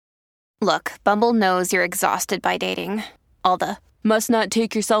Look, Bumble knows you're exhausted by dating. All the must not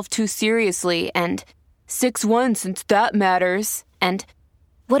take yourself too seriously and 6'1" since that matters. And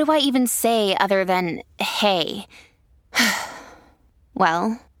what do I even say other than hey?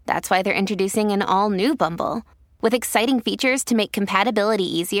 Well, that's why they're introducing an all-new Bumble with exciting features to make compatibility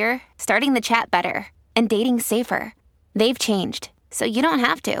easier, starting the chat better, and dating safer. They've changed, so you don't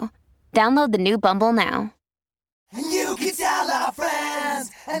have to. Download the new Bumble now. You can tell our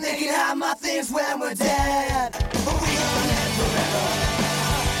friends, and they can have my things when we're dead. But we gonna live forever.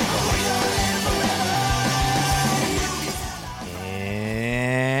 But we gonna live forever.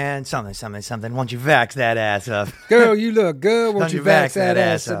 And something. Won't you vax that ass up? Girl, you look good. Won't you vax that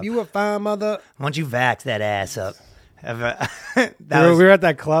ass up? You a fine mother. Won't you vax that ass up? We were at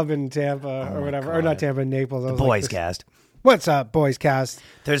that club in Tampa or whatever. God. Or not Tampa, Naples. The Boys Cast. What's up, Boys Cast?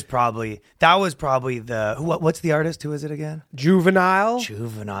 That was probably what's the artist? Who is it again? Juvenile.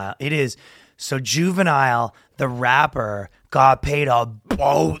 It is. So Juvenile, the rapper, got paid a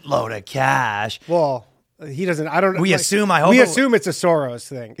boatload of cash. Well, he doesn't. I don't. We assume. I hope. We assume it's a Soros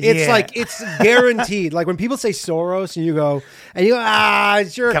thing. It's like it's guaranteed. Like when people say Soros, and you go, you're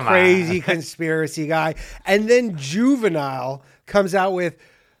a crazy conspiracy guy, and then Juvenile comes out with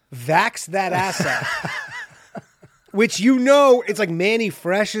 "Vax that ass up." Which it's like Manny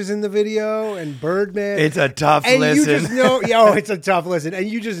Fresh is in the video and Birdman. It's a tough and listen. You just know, it's a tough listen. And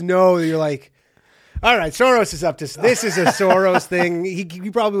you just know that you're like, all right, Soros is up to this. Is a Soros thing. He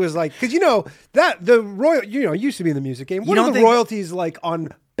probably was like, because that the royal, used to be in the music game. What are the royalties like on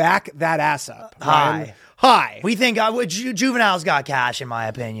Back That Ass Up? High. We think Juvenile's got cash, in my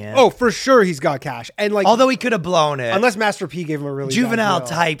opinion. Oh, for sure, he's got cash, and like, although he could have blown it, unless Master P gave him a really Juvenile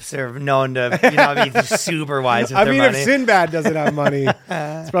types are known to, be super wise with their money. If Sinbad doesn't have money,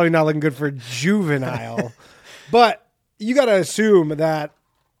 it's probably not looking good for Juvenile. But you got to assume that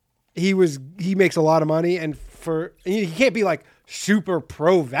he makes a lot of money, and he can't be like super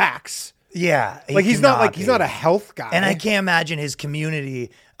pro-vax. Yeah, like he's not a health guy, and I can't imagine his community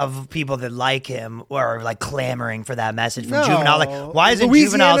of people that like him or like clamoring for that message from Juvenile. Like, why isn't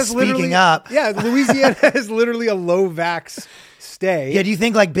Juvenile speaking up? Yeah, Louisiana is literally a low vax state. Yeah, do you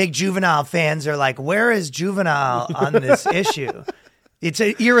think like big Juvenile fans are like, where is Juvenile on this issue? It's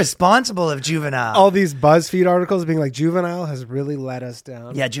irresponsible of Juvenile. All these BuzzFeed articles being like, Juvenile has really let us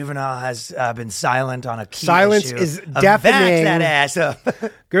down. Yeah, Juvenile has been silent on a key Silence issue. is deafening. Vax that ass up.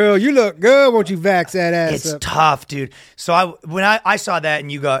 Girl, you look good. Won't you vax that ass up? It's tough, dude. So when I saw that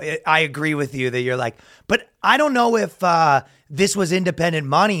and you go, I agree with you that you're like, but I don't know if this was independent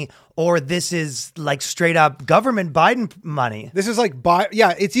money or this is like straight up government Biden money. This is like,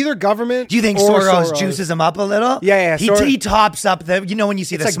 it's either government. Do you think or Soros juices him up a little? Yeah. He tops up when you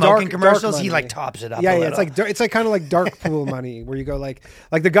see the like smoking commercials, dark he like tops it up. Yeah, a yeah. little. It's like kind of like dark pool money where you go like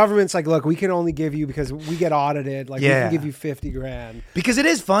the government's like, look, we can only give you because we get audited. Like we can give you $50,000. Because it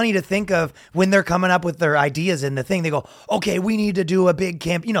is funny to think of when they're coming up with their ideas and the thing. They go, okay, we need to do a big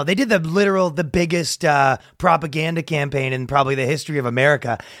camp. They did the biggest propaganda campaign in probably the history of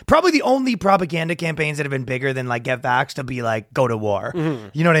America. Probably the only propaganda campaigns that have been bigger than like get vaxxed to be like go to war. Mm-hmm.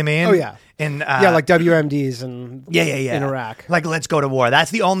 You know what I mean? Oh yeah. And like WMDs and in Iraq. Like let's go to war.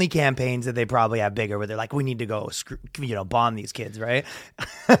 That's the only campaigns that they probably have bigger where they're like, we need to go bomb these kids, right?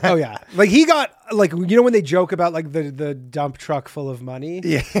 Oh yeah. Like he got like when they joke about like the dump truck full of money.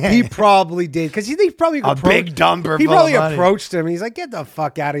 Yeah. He probably did because he probably big dumper. He probably approached him and he's like, get the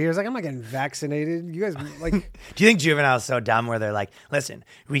fuck out of here. He's like, I'm not getting vaccinated. You guys like Do you think Juvenile's so dumb where they're like, listen,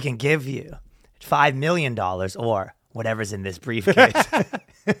 we can give you $5 million or whatever's in this briefcase.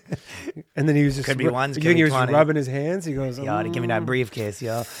 And then he was just could be ones. You think he was just rubbing his hands? He goes, yo, give me that briefcase,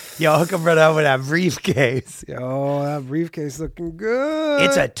 yo, hook him right up with that briefcase. Yo, that briefcase looking good.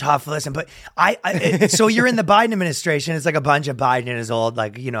 It's a tough listen, but so you're in the Biden administration. It's like a bunch of Biden and his old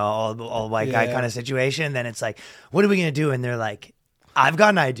old white guy kind of situation. And then it's like, what are we gonna do? And they're like, I've got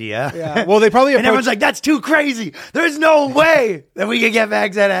an idea. Yeah. Well, they probably and everyone's like, that's too crazy. There's no way that we can get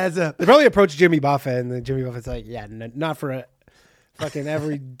vax that ass up. They probably approached Jimmy Buffett, and then Jimmy Buffett's like, yeah, not for fucking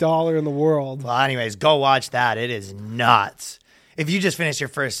every dollar in the world. Well, anyways, go watch that. It is nuts. If you just finished your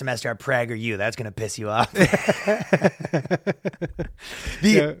first semester at Prague or U, that's going to piss you off. When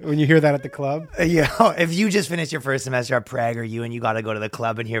you hear that at the club? If you just finished your first semester at Prague or U and you got to go to the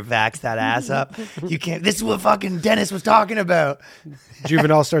club and hear vax that ass up, you can't. This is what fucking Dennis was talking about.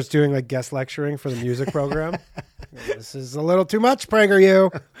 Juvenile starts doing like guest lecturing for the music program. This is a little too much,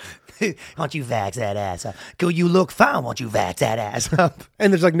 PragerU. Why don't you vax that ass up? Go, you look fine. Why don't you vax that ass up?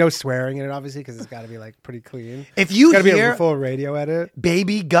 And there's like no swearing in it, obviously, because it's got to be like pretty clean. If you got to hear be a full radio edit.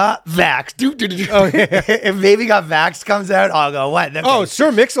 "Baby got vaxxed," Oh yeah. if "Baby got vaxxed" comes out, I'll go, "What?" Oh,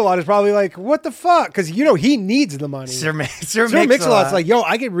 Sir Mix-a-Lot is probably like, "What the fuck?" Because he needs the money. Sir Mix-a-Lot's like, "Yo,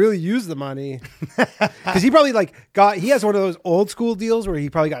 I could really use the money," because he probably he has one of those old school deals where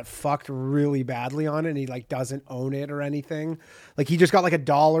he probably got fucked really badly on it, and he like doesn't own it or anything. Like he just got like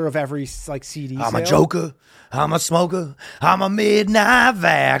 $1 of every like CD. I'm sale. a joker. I'm a smoker. I'm a midnight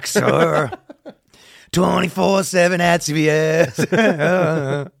vaxxer. 24/7 at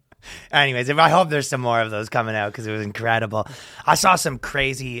CVS. Anyways, I hope there's some more of those coming out because it was incredible. I saw some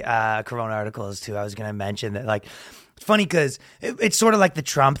crazy Corona articles too. I was going to mention that, like, it's funny because it's sort of like the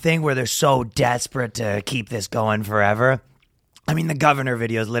Trump thing where they're so desperate to keep this going forever. I mean, the governor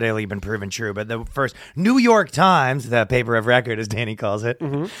video has literally been proven true, but the first New York Times, the paper of record, as Danny calls it,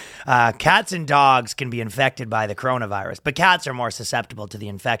 cats and dogs can be infected by the coronavirus, but cats are more susceptible to the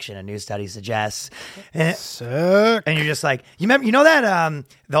infection, a new study suggests. Sick. And you're just like, you know that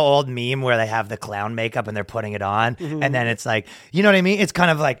the old meme where they have the clown makeup and they're putting it on, and then it's like, you know what I mean? It's kind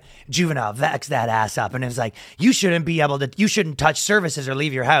of like juvenile, vax that ass up, and it's like you shouldn't touch surfaces or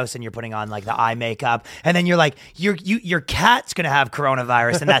leave your house, and you're putting on like the eye makeup, and then you're like, your cat's gonna have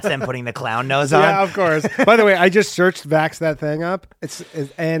coronavirus, and that's them putting the clown nose on. Yeah, of course. By the way, I just searched Vax That Thing Up.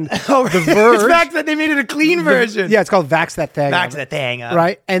 And Oh, The Verge. it's Vax that they made it a clean version. Yeah, it's called Vax That Thing Vax Up. that thing up.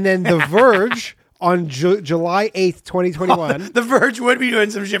 Right? And then The Verge on July 8th, 2021 The Verge would be doing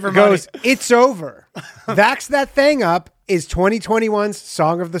some shit for goes, money. "It's over. Vax That Thing Up is 2021's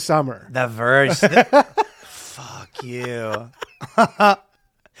Song of the Summer." The Verge. Fuck you.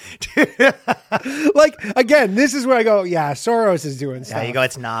 Like, again, this is where I go, yeah, Soros is doing stuff. Yeah, you go,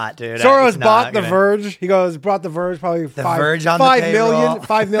 it's not, dude. Soros It's not bought The gonna- Verge. He goes, brought The Verge, probably The five, Verge on the 5 payroll. million.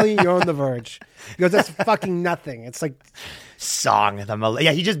 5 million, you own The Verge. He goes, that's fucking nothing. It's like, Song.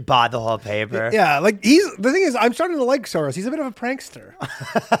 Yeah, he just bought the whole paper. yeah, like the thing is, I'm starting to like Soros. He's a bit of a prankster.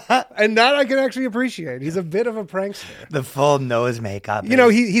 And that I can actually appreciate. He's a bit of a prankster. The full nose makeup. You know,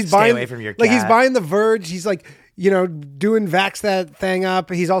 is he's stay buying, away from your cat. like, he's buying The Verge. He's like, you know, doing Vax That Thing Up.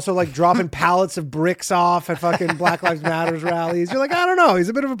 He's also like dropping pallets of bricks off at fucking Black Lives Matters rallies. You're like, I don't know. He's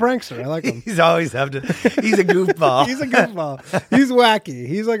a bit of a prankster. I like him. He's always have to. He's a goofball. He's a goofball. He's wacky.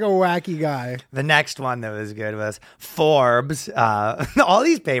 He's like a wacky guy. The next one that was good was Forbes. All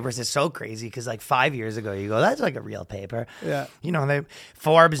these papers is so crazy because like 5 years ago, you go, that's like a real paper. Yeah. You know,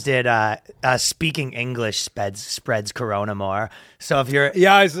 Forbes did speaking English spreads corona more. So if you're,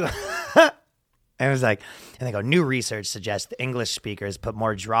 Yeah, it was like, and they go, new research suggests the English speakers put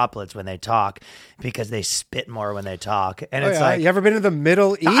more droplets when they talk because they spit more when they talk. And it's like, you ever been to the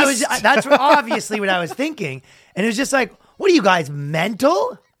Middle East? that's obviously what I was thinking. And it was just like, what are you guys,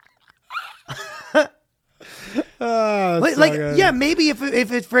 mental? Yeah, maybe if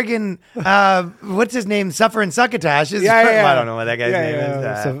it's friggin' what's his name, Suffer and Succotash. I don't know what that guy's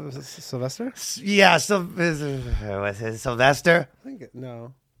name is. Sylvester? Yeah, what's his Sylvester? I think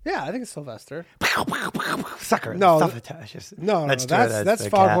no. Yeah, I think it's Sylvester. Sucker. No, Succotash. No, that's that's the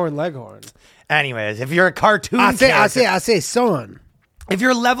Foghorn Leghorn. Anyways, if you're a cartoon I character, say son. if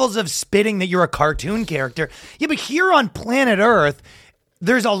your levels of spitting that you're a cartoon character, yeah, but here on planet Earth,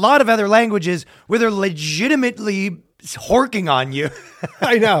 there's a lot of other languages where they're legitimately horking on you.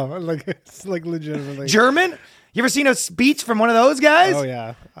 I know, like it's like legitimately. German? You ever seen a speech from one of those guys? Oh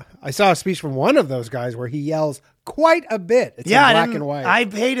yeah, I saw a speech from one of those guys where he yells quite a bit. It's in black and white. I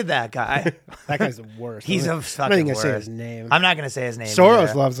hated that guy. That guy's the worst. He's I'm a not fucking even gonna say worst. his name. I'm not gonna say his name. Soros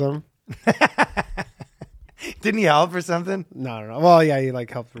either. loves him. Didn't he help or something? No. Well, yeah, he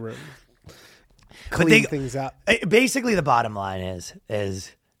like helped clean things up. Basically, the bottom line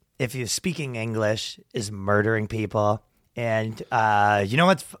is if you're speaking English is murdering people. And you know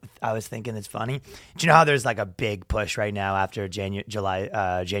what's I was thinking it's funny? Do you know how there's like a big push right now after January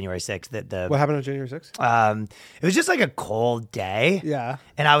 6th that What happened on January 6th? it was just like a cold day. Yeah.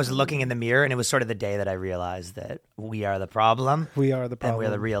 And I was looking in the mirror and it was sort of the day that I realized that we are the problem. We are the problem. And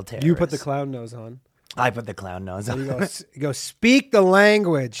we're the real terrorists. You put the clown nose on. I put the clown nose on. You go speak the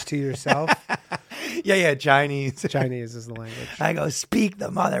language to yourself. Yeah, Chinese. Chinese is the language. I go, speak the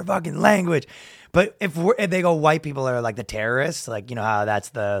motherfucking language. But if they go, white people are like the terrorists, like, you know how that's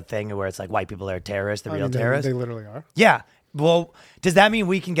the thing where it's like white people are terrorists, the real terrorists? They literally are. Yeah. Well, does that mean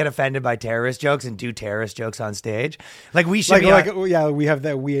we can get offended by terrorist jokes and do terrorist jokes on stage? Like we should we have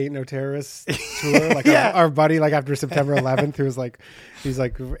that We Ain't No Terrorists tour. Like Yeah. our buddy, like after September 11th, who was like, He's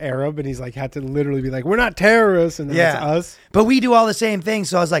like Arab, and he's like had to literally be like, "We're not terrorists," and then it's us. But we do all the same things.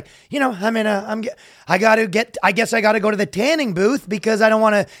 So I was like, I guess I got to go to the tanning booth because I don't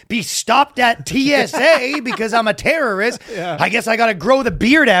want to be stopped at TSA because I'm a terrorist. Yeah. I guess I got to grow the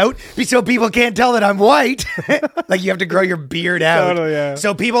beard out so people can't tell that I'm white. Like you have to grow your beard out, Totally, yeah.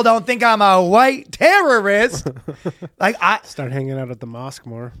 so people don't think I'm a white terrorist. Like I start hanging out at the mosque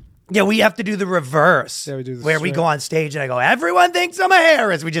more. Yeah, we have to do the reverse. Yeah, we do this where we go on stage and I go, everyone thinks I'm a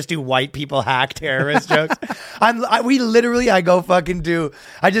terrorist. We just do white people hack terrorist jokes. I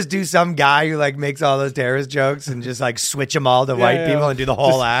just do some guy who like makes all those terrorist jokes and just like switch them all to white people and do the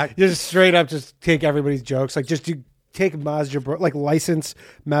whole act. You just straight up just take everybody's jokes. Like just do take license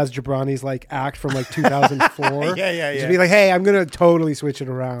Maz Jobrani's like act from like 2004. Yeah. Just be like, hey, I'm gonna totally switch it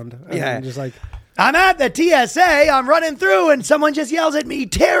around. And just like, I'm at the TSA, I'm running through, and someone just yells at me,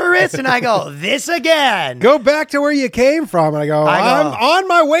 terrorist, and I go, this again. Go back to where you came from. And I go, I'm on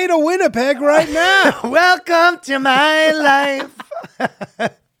my way to Winnipeg right now. Welcome to my life.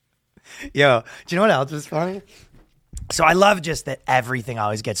 Yo, do you know what else was funny? So I love just that everything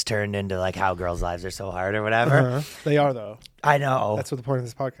always gets turned into like how girls' lives are so hard or whatever. They are, though. I know. That's what the point of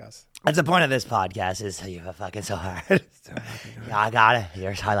this podcast. That's the point of this podcast is you are fucking so hard. Yeah, I got it.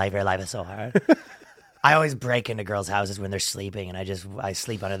 Your life is so hard. I always break into girls' houses when they're sleeping, and I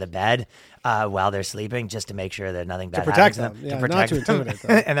sleep under the bed while they're sleeping just to make sure that nothing bad happens to them. Yeah, to protect not to them. intimidate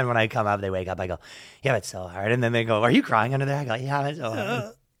them. And then when I come up, they wake up. I go, yeah, it's so hard. And then they go, are you crying under there? I go, yeah, it's so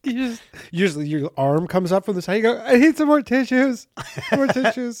hard. Usually your arm comes up from the side. You go, I need some more tissues. More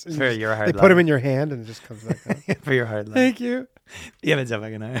tissues. For your hard They put them in your hand and it just comes back down. For your hard life. Thank you. Yeah, it's so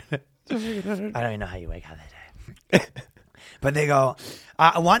fucking hard. I don't even know how you wake up that day. But they go,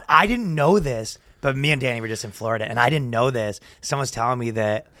 I didn't know this, but me and Danny were just in Florida, and I didn't know this. Someone's telling me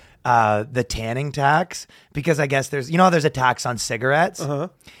that the tanning tax, because I guess there's a tax on cigarettes.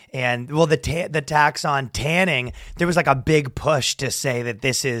 And well, the tax on tanning, there was like a big push to say that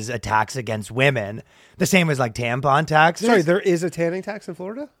this is a tax against women. The same as like tampon taxes. Sorry, there is a tanning tax in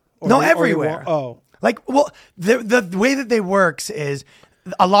Florida? Everywhere. The way that they works is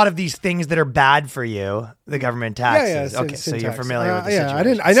a lot of these things that are bad for you, the government taxes. Yeah, okay, so you're familiar with the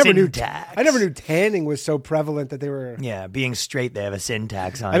situation. I never knew tanning was so prevalent that they were. Yeah, being straight, they have a sin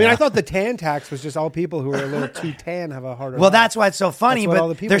tax on. I mean, I thought the tan tax was just all people who are a little too tan have a harder. Well, that's why it's so funny.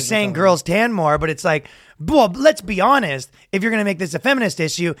 But they're saying girls tan more, but it's like, well, let's be honest. If you're going to make this a feminist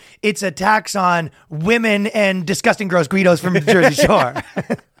issue, it's a tax on women and disgusting gross Guidos from the Jersey Shore.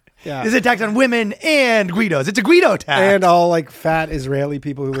 Yeah. There's a tax on women and Guidos. It's a Guido tax. And all like fat Israeli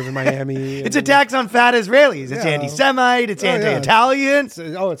people who live in Miami. It's a tax on fat Israelis. It's anti-Semite. It's anti-Italian. It's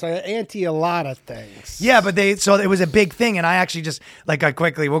anti a lot of things. Yeah, but so it was a big thing. And I actually just, we'll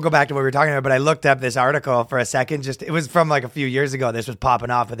go back to what we were talking about, but I looked up this article for a second. It was from like a few years ago. This was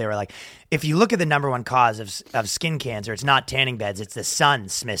popping off, but they were like, if you look at the number one cause of skin cancer, it's not tanning beds, it's the sun,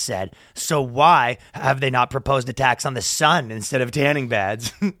 Smith said. So why have they not proposed a tax on the sun instead of tanning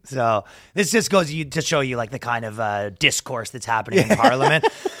beds? So this just goes to show you like the kind of discourse that's happening in Parliament.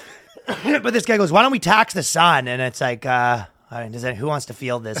 But this guy goes, why don't we tax the sun? And it's like, who wants to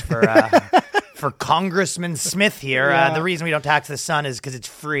field this for Congressman Smith here? Yeah. The reason we don't tax the sun is because it's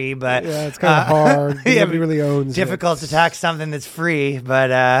free, but it's kind of hard. Nobody really owns difficult to tax something that's free, but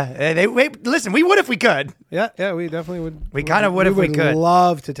listen, we would if we could. Yeah, we definitely would. We kind of would if we could.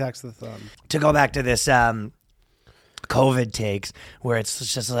 Love to tax the sun. To go back to this COVID takes, where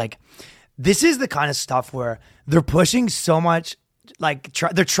it's just like, this is the kind of stuff where they're pushing so much. Like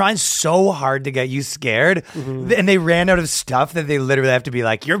they're trying so hard to get you scared, and they ran out of stuff that they literally have to be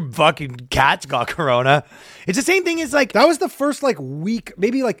like, your fucking cat's got corona. It's the same thing as like, that was the first like week,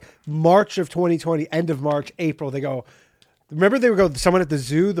 maybe like March of 2020, end of March, April. They go, remember they would go, someone at the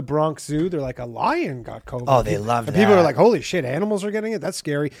zoo, the Bronx Zoo, they're like, a lion got COVID. Oh, they loved that. And people are like, holy shit, animals are getting it? That's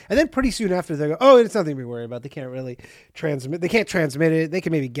scary. And then pretty soon after they go, oh, it's nothing to be worried about. They can't really transmit. They can't transmit it. They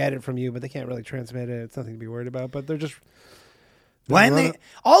can maybe get it from you, but they can't really transmit it. It's nothing to be worried about. But they're just...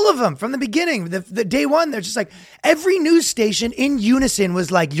 all of them from the beginning, the day one, they're just like, every news station in unison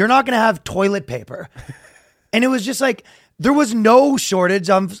was like, you're not going to have toilet paper. And it was just like, there was no shortage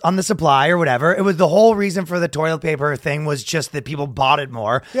on the supply or whatever. It was the whole reason for the toilet paper thing was just that people bought it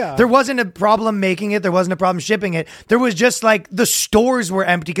more. Yeah. There wasn't a problem making it. There wasn't a problem shipping it. There was just like the stores were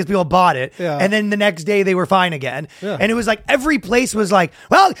empty because people bought it. Yeah. And then the next day they were fine again. Yeah. And it was like every place was like,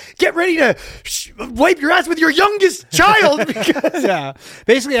 well, get ready to wipe your ass with your youngest child. Because yeah.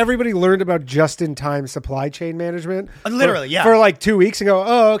 Basically, everybody learned about just-in-time supply chain management. Literally, for like 2 weeks and go,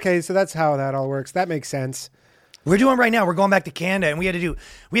 oh, okay, so that's how that all works. That makes sense. We're doing right now. We're going back to Canada, and we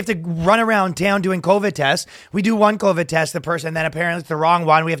have to run around town doing COVID tests. We do one COVID test, the person, and then apparently it's the wrong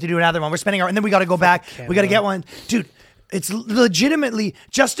one. We have to do another one. We're spending and then we got to go back. Canada. We got to get one. Dude, it's legitimately,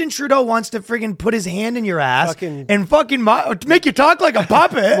 Justin Trudeau wants to friggin' put his hand in your ass and fucking make you talk like a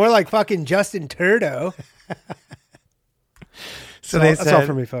puppet. More like fucking Justin Trudeau. So that's all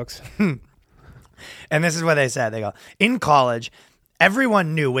for me, folks. And this is what they said. They go, in college,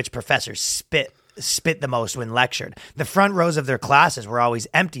 everyone knew which professor spit the most when lectured. The front rows of their classes were always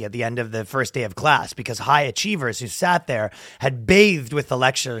empty at the end of the first day of class because high achievers who sat there had bathed with the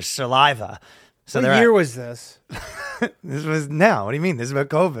lecturer's saliva. So what year was this? This was now. What do you mean? This is about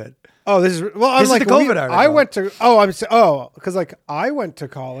COVID. Oh, this is I'm like the COVID article. I went to because like I went to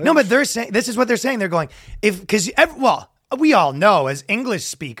college. No, but they're saying this is what they're saying. They're going we all know as English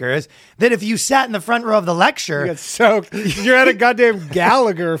speakers that if you sat in the front row of the lecture, you get soaked. You're at a goddamn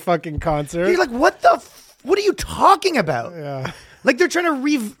Gallagher fucking concert. You're like, what are you talking about? Yeah. Like they're trying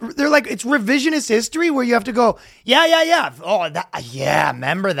to they're like, it's revisionist history where you have to go, yeah. Oh,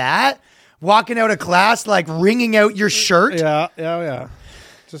 remember that? Walking out of class, like wringing out your shirt. Yeah.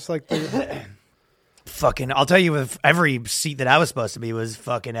 Just like fucking, I'll tell you, if every seat that I was supposed to be was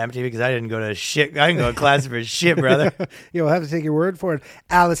fucking empty because I didn't go to shit. I didn't go to class for shit, brother. You'll have to take your word for it.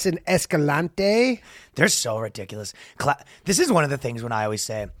 Alison Escalante. They're so ridiculous. This is one of the things when I always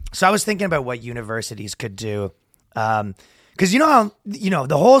say. So I was thinking about what universities could do. Because you know how,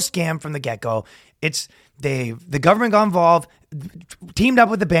 the whole scam from the get-go, it's the government got involved, teamed up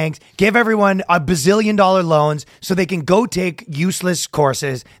with the banks, gave everyone $1 bazillion loans so they can go take useless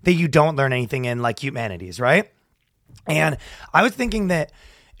courses that you don't learn anything in, like humanities, right? And I was thinking that,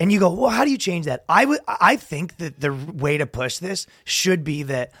 and you go, well, how do you change that? I think that the way to push this should be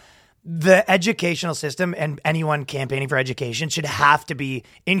that the educational system and anyone campaigning for education should have to be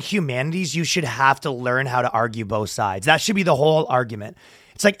in humanities. You should have to learn how to argue both sides. That should be the whole argument.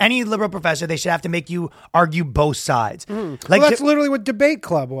 It's like any liberal professor, they should have to make you argue both sides. Like that's literally what debate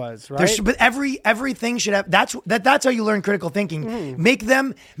club was, right? But everything should have. That's how you learn critical thinking. Make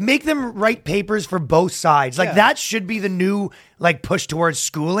them write papers for both sides. Like that should be the new like push towards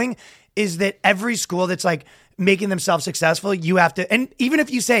schooling. Is that every school that's like making themselves successful, you have to, and even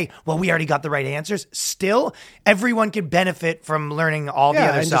if you say, well, we already got the right answers, still everyone could benefit from learning all the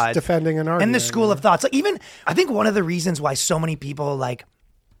other and sides. Just defending an argument. And the school of thoughts. Like even, I think one of the reasons why so many people like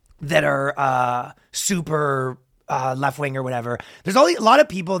that are super left-wing or whatever, there's a lot of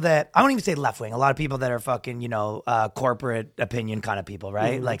people that, I won't even say left-wing, a lot of people that are fucking, corporate opinion kind of people,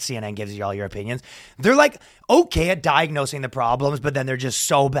 right? Like CNN gives you all your opinions. They're like okay at diagnosing the problems, but then they're just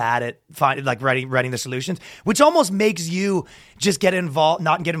so bad at writing the solutions, which almost makes you just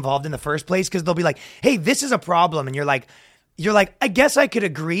not get involved in the first place, because they'll be like, hey, this is a problem. And you're like, I guess I could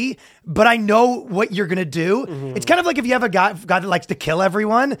agree, but I know what you're going to do. It's kind of like if you have a guy that likes to kill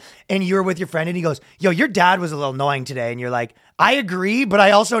everyone and you're with your friend and he goes, yo, your dad was a little annoying today. And you're like, I agree, but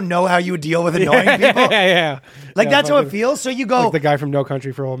I also know how you would deal with annoying people. Yeah. Like that's how it feels. So you go. Like the guy from No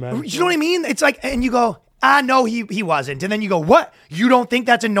Country for Old Men. You know what I mean? It's like, and you go, no, he wasn't. And then you go, what? You don't think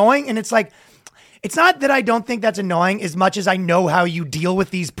that's annoying? And it's like, it's not that I don't think that's annoying as much as I know how you deal with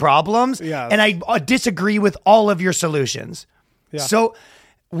these problems. Yeah. And I disagree with all of your solutions. Yeah. So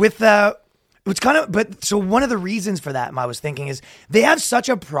so one of the reasons for that, I was thinking, is they have such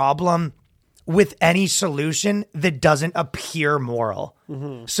a problem with any solution that doesn't appear moral.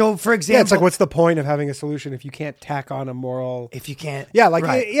 So for example, it's like, what's the point of having a solution if you can't tack on a moral, if you can't,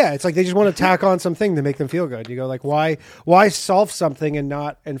 it's like they just want to tack on something to make them feel good. You go like, why solve something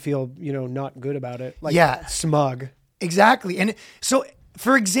and feel, not good about it? Like smug. Exactly. And so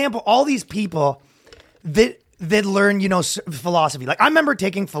for example, all these people that learn, philosophy. Like I remember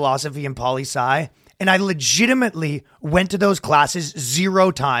taking philosophy in poli-sci, and I legitimately went to those classes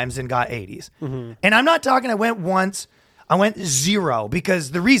 0 times and got 80s. And I'm not talking, I went once, I went 0, because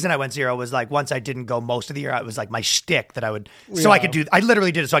the reason I went 0 was like, once I didn't go most of the year, it was like my shtick that I would, I could do, I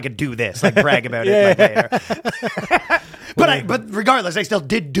literally did it so I could do this, like brag about it later. But regardless, I still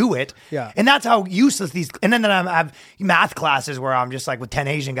did do it. Yeah. And that's how useless these, and then I have math classes where I'm just like with 10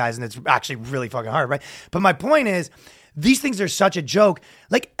 Asian guys and it's actually really fucking hard, right? But my point is, these things are such a joke.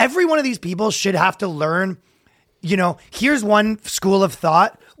 Like every one of these people should have to learn, here's one school of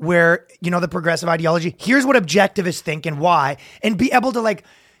thought where, the progressive ideology, here's what objectivists think and why, and be able to like,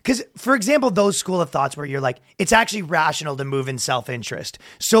 because, for example, those school of thoughts where you're like, it's actually rational to move in self-interest.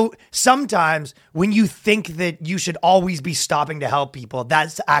 So sometimes when you think that you should always be stopping to help people,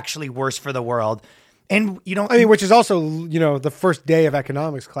 that's actually worse for the world. And you don't. I mean, which is also, the first day of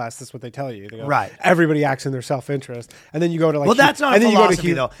economics class. That's what they tell you. They go, right. Everybody acts in their self-interest, and then you go to Well, that's not a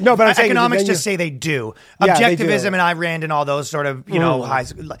philosophy, though. No, but I'm saying economics just say they do. Yeah, Objectivism they do. and Ayn Rand and all those sort of high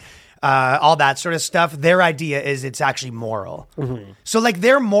school. All that sort of stuff. Their idea is it's actually moral. Mm-hmm. So like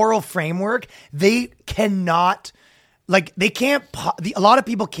their moral framework, they cannot. Like they can't, a lot of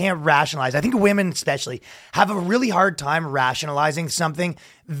people can't rationalize. I think women especially have a really hard time rationalizing something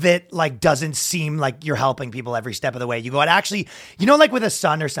that like doesn't seem like you're helping people every step of the way. You go, it actually, like with a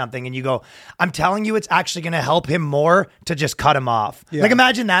son or something, and you go, I'm telling you, it's actually going to help him more to just cut him off. Yeah. Like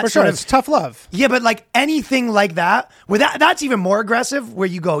imagine that. For sure, it's tough love. Yeah, but like anything like that, that's even more aggressive. Where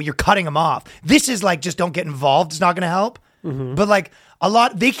you go, you're cutting him off. This is like just don't get involved. It's not going to help. Mm-hmm. But like.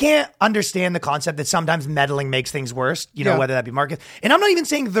 They can't understand the concept that sometimes meddling makes things worse, whether that be market. And I'm not even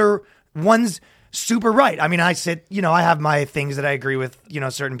saying they're one's super right. I mean, I have my things that I agree with,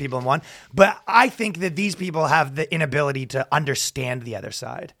 certain people in one, but I think that these people have the inability to understand the other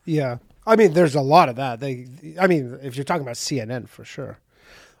side. Yeah. I mean, there's a lot of that. If you're talking about CNN, for sure,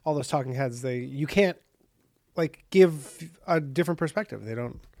 all those talking heads, you can't like give a different perspective.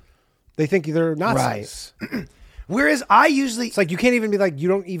 They think they're Nazis. Right. Whereas I usually... It's like you can't even be like, you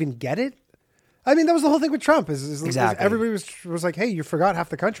don't even get it? I mean, that was the whole thing with Trump. Exactly. Everybody was like, hey, you forgot half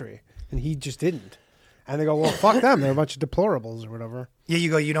the country. And he just didn't. And they go, well, fuck them. They're a bunch of deplorables or whatever. Yeah, you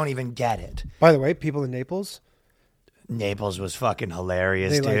go, you don't even get it. By the way, people in Naples... Naples was fucking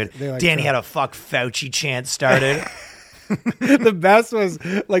hilarious, dude. Danny had a fuck Fauci chant started. The best was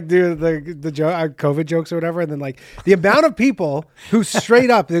like the COVID jokes or whatever. And then like the amount of people who straight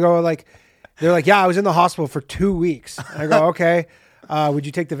up, they're like, yeah, I was in the hospital for 2 weeks. I go, okay. Would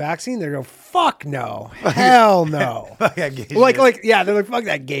you take the vaccine? They go, fuck no, hell no. Fuck that gay shit. Yeah, they're like, fuck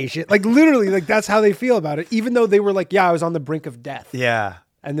that gay shit. Like literally, like that's how they feel about it. Even though they were like, yeah, I was on the brink of death. Yeah.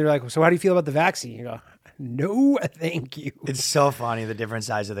 And they're like, so how do you feel about the vaccine? You go, no, thank you. It's so funny, the different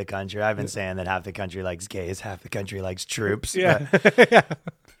sides of the country. I've been saying that half the country likes gays, half the country likes troops. Yeah.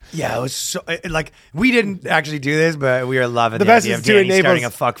 Yeah, it was so like we didn't actually do this, but we were loving the best idea of is doing Danny starting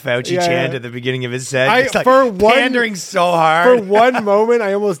a "fuck Fauci" chant at the beginning of his set. It's like pandering so hard. For one moment,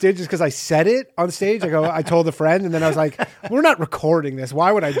 I almost did just because I said it on stage. I told a friend, and then I was like, "We're not recording this.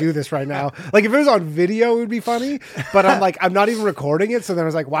 Why would I do this right now? Like if it was on video, it would be funny. But I'm like, I'm not even recording it. So then I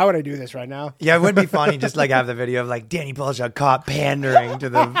was like, why would I do this right now? Yeah, it would be funny just like have the video of like Danny Polchak caught pandering to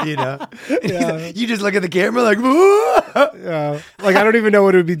the, Yeah. You just look at the camera like, like I don't even know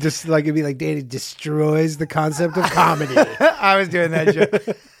what it would be. Just like it'd be like Danny destroys the concept of comedy. I was doing that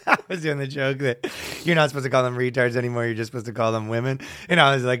joke. I was doing the joke that you're not supposed to call them retards anymore. You're just supposed to call them women. And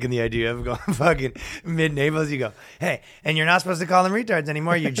I was like in the idea of going fucking mid-Naples. You go, hey, and you're not supposed to call them retards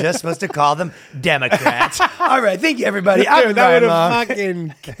anymore. You're just supposed to call them Democrats. All right. Thank you, everybody. Dude, that would have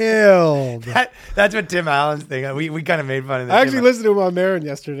fucking killed. That's what Tim Allen's thing. We kind of made fun of that. I actually listened to him on Marin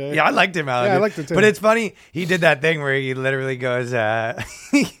yesterday. Yeah, I liked Tim Allen. Yeah, I liked it too. But it's funny. He did that thing where he literally goes,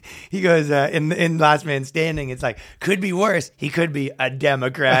 he goes, in Last Man Standing, it's like, could be worse. He could be a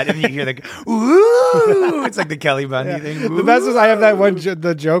Democrat. And you hear the, ooh, it's like the Kelly Bundy thing. Ooh. The best is I have that one,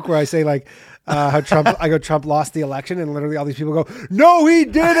 the joke where I say like, how Trump lost the election, and literally all these people go, no, he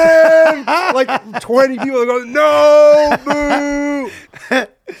didn't. Like 20 people go, no, boo.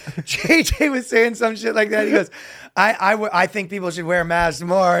 JJ was saying some shit like that. He goes, I think people should wear masks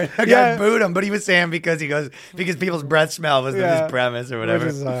more. I got booed him, but he was saying because people's breath smell was his premise or whatever.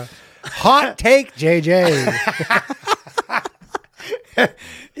 Which is, hot take, JJ.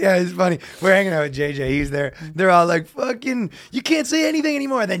 Yeah, it's funny. We're hanging out with JJ. He's there. They're all like, fucking, you can't say anything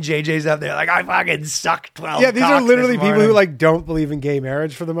anymore. And then JJ's up there like, I fucking sucked 12 Yeah, these are cocks literally this people morning. who like don't believe in gay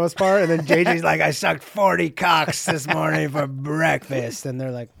marriage for the most part. And then JJ's like, I sucked 40 cocks this morning for breakfast. And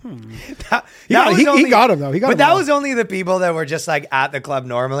they're like, He got him though. But that was only the people that were just like at the club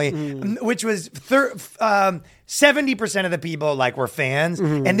normally, which was 70% of the people like were fans,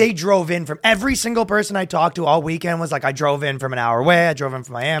 and they drove in from every single person I talked to all weekend was like, I drove in from an hour away. I drove in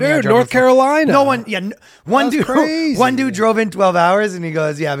from Miami. Dude, North Carolina. No one, one Crazy. dude drove in 12 hours and he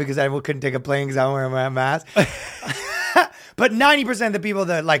goes, yeah, because I couldn't take a plane because I don't wear my mask. But 90% of the people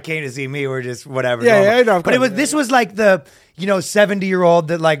that like came to see me were just whatever. Yeah, I know. But this was like the 70-year-old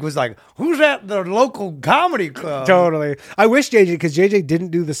that like was like, who's at the local comedy club? Totally. I wish JJ, because JJ didn't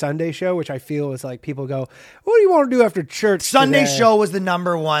do the Sunday show, which I feel is like people go, what do you want to do after church Sunday today? show was the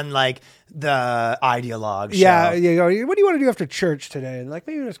number one, like the ideologue show. Yeah, you go, what do you want to do after church today? And like,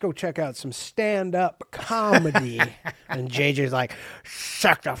 maybe let's go check out some stand-up comedy. And JJ's like,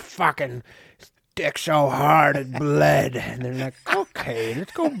 suck the fucking dick so hard it bled. And they're like, okay,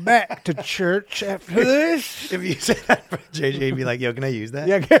 let's go back to church after this. If you said that for JJ, he'd be like, yo, can I use that?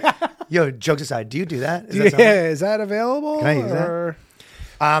 Yeah. Yo, jokes aside, do you do that? Is that available? Can I use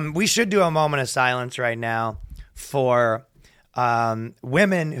that? We should do a moment of silence right now for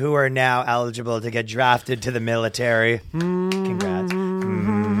women who are now eligible to get drafted to the military. Congrats.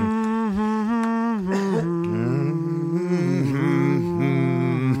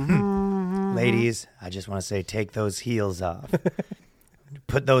 Ladies, I just want to say, take those heels off.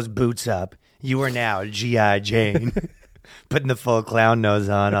 Put those boots up. You are now G.I. Jane. Putting the full clown nose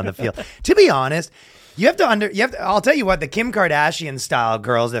on the field. To be honest, I'll tell you what, the Kim Kardashian style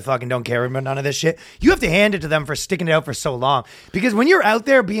girls that fucking don't care about none of this shit, you have to hand it to them for sticking it out for so long. Because when you're out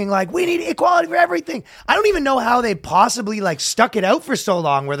there being like, we need equality for everything, I don't even know how they possibly like stuck it out for so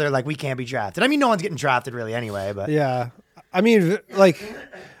long where they're like, we can't be drafted. I mean, no one's getting drafted really anyway, but yeah. I mean, like,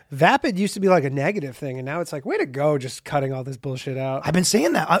 vapid used to be like a negative thing, and now it's like, way to go, just cutting all this bullshit out. I've been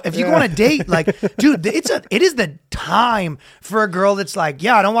saying that. If you go on a date, like, dude, it is the time for a girl that's like,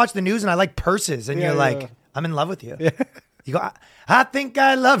 yeah, I don't watch the news and I like purses, and you're like, I'm in love with you. Yeah. You go, I think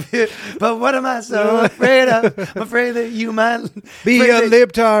I love you, but what am I so afraid of? I'm afraid that you might be a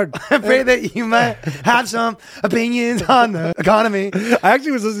libtard. I'm afraid that you might have some opinions on the economy. I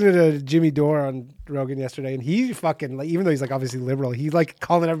actually was listening to Jimmy Dore on Rogan yesterday, and he fucking, like, even though he's like obviously liberal, he's like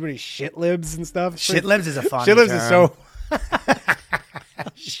calling everybody shit libs and stuff. Shit libs is a fun shit libs is so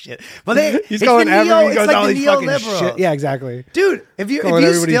shit. Well, he's calling everybody. It's like the neo-liberal shit. Yeah, exactly, dude. If you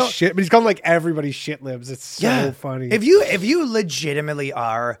still shit, but he's calling like everybody shit libs. It's so funny. If you legitimately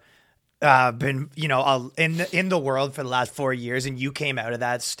are been in the world for the last 4 years, and you came out of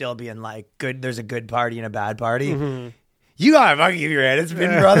that still being like good. There's a good party and a bad party. Mm-hmm. You gotta fucking give your head a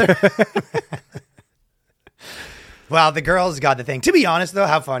spin, brother. Well, the girls got the thing. To be honest, though,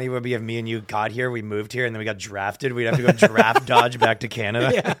 how funny it would be if me and you got here, we moved here, and then we got drafted. We'd have to go draft dodge back to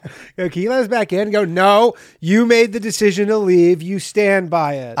Canada. Yeah. Go, can you let us back in? Go, no, you made the decision to leave. You stand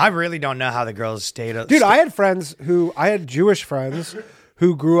by it. I really don't know how the girls stayed. Dude, I had Jewish friends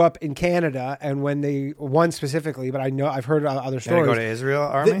who grew up in Canada, and when one specifically, but I've heard other stories. They go to Israel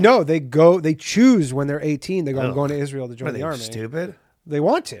Army? They choose when they're 18. They go, I'm going to Israel to join the army. Stupid? They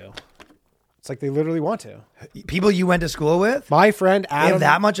want to. It's like they literally want to. People you went to school with? My friend Adam. They have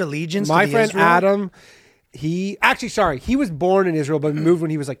that much allegiance to my friend Israel? Adam, he was born in Israel, but moved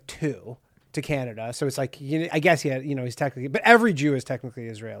when he was like 2 to Canada. So it's like, I guess he's technically, but every Jew is technically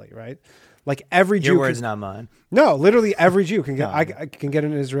Israeli, right? Like every Jew. Your word's not mine. No, literally every Jew can get, I can get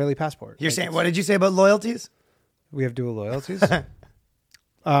an Israeli passport. You're saying, what did you say about loyalties? We have dual loyalties.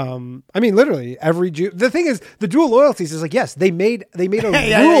 I mean, literally every Jew. The thing is, the dual loyalties is like, yes, they made a rule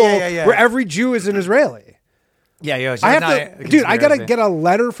where every Jew is an Israeli. Yeah, so I gotta get a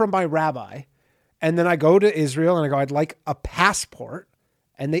letter from my rabbi, and then I go to Israel and I go, I'd like a passport,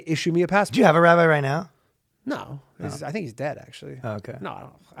 and they issue me a passport. Do you have a rabbi right now? No, I think he's dead actually. Oh, okay.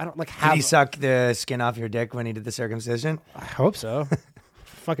 No, I don't like. Did he suck the skin off your dick when he did the circumcision? I hope so.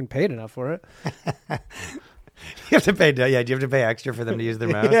 Fucking paid enough for it. You have to pay. Yeah, do you have to pay extra for them to use their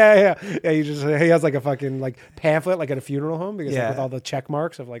mouth? Yeah. He has like a fucking like pamphlet like at a funeral home because like, with all the check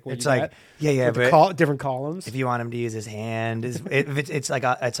marks of like what it's you like get, but different columns. If you want him to use his hand, it's like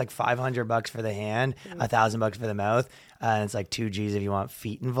 $500 for the hand, $1,000 for the mouth, and it's like 2 G's if you want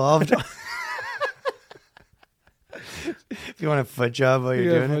feet involved. If you want a foot job while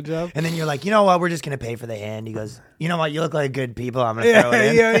you're doing it. And then you're like, you know what? We're just going to pay for the hand. He goes, you know what? You look like good people. I'm going to throw it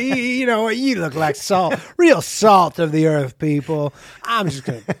in. Yeah, you know what? You look like salt. Real salt of the earth, people. I'm just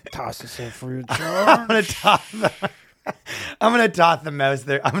going to toss this in for your charge. I'm going to toss the mouse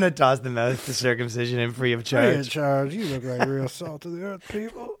there. I'm going to toss the mouse to circumcision in free of charge. Free of charge. You look like real salt of the earth,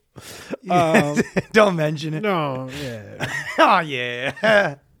 people. Don't mention it. No, yeah. Oh,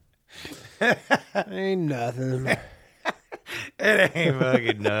 yeah. Ain't nothing. It ain't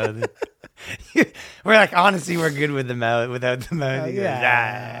fucking nothing. We're like, honestly, we're good with the mouth. Without the mouth,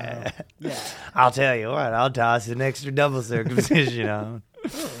 yeah. I'll tell you what. I'll toss an extra double circumcision on.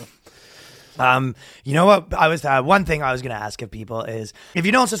 You know what? One thing I was going to ask of people is, if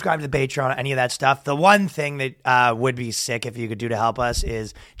you don't subscribe to the Patreon, any of that stuff, the one thing that would be sick if you could do to help us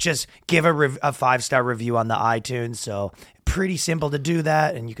is just give a 5-star review on the iTunes. So pretty simple to do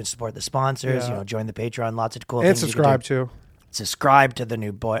that, and you can support the sponsors. Yeah. Join the Patreon. Lots of cool and things. Subscribe too. Subscribe to the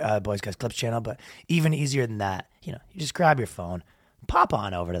new Boys Guys Clips channel, but even easier than that, you just grab your phone, pop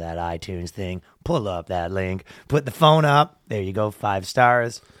on over to that iTunes thing, pull up that link, put the phone up. There you go, 5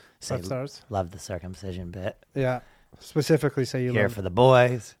 stars. Say, 5 stars. Love the circumcision bit. Yeah. Specifically say you here for the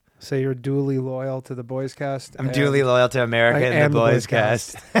boys. Say you're duly loyal to the Boys Cast. I'm duly loyal to America and the Boys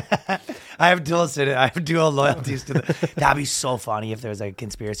Cast. I have dual loyalties to the. That'd be so funny if there's like a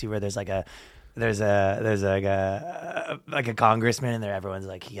conspiracy where there's like a like a congressman in there. Everyone's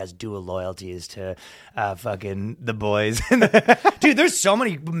like, he has dual loyalties to fucking the boys. Dude, there's so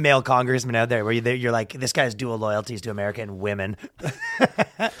many male congressmen out there where you're like, this guy has dual loyalties to America and women.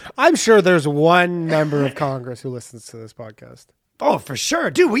 I'm sure there's one member of Congress who listens to this podcast. Oh, for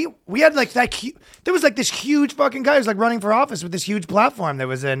sure. Dude, we had like that. There was like this huge fucking guy who's like running for office with this huge platform that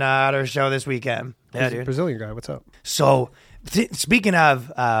was in our show this weekend. Yeah, dude. Brazilian guy. What's up? So, speaking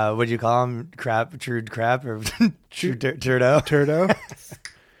of, what do you call him? Crap or turdo?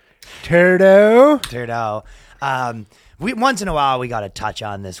 Turdo. We once in a while we got to touch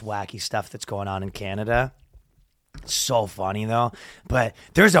on this wacky stuff that's going on in Canada. So funny though, but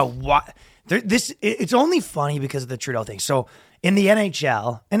there's it's only funny because of the Trudeau thing. So in the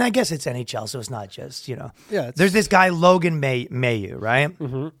NHL, and I guess it's NHL, so it's not just, there's this guy, Logan Mayu, right?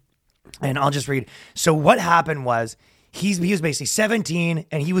 Mm-hmm. And I'll just read. So what happened was he was basically 17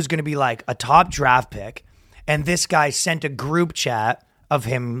 and he was going to be like a top draft pick. And this guy sent a group chat of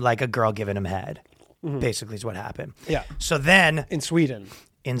him, like a girl giving him head, basically is what happened. Yeah. So then in Sweden.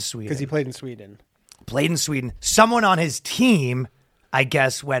 Because he played in Sweden. Someone on his team, I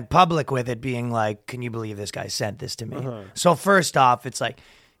guess, went public with it, being like, can you believe this guy sent this to me? Uh-huh. So first off, it's like,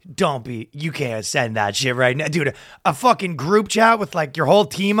 you can't send that shit right now. Dude, a fucking group chat with like your whole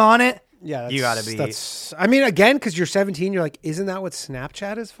team on it? Yeah. You gotta be. I mean, again, because you're 17, you're like, isn't that what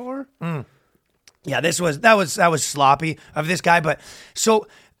Snapchat is for? Yeah, that was sloppy of this guy. But so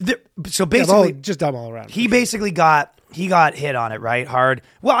basically, just dumb all around. He basically got hit on it, right? Hard.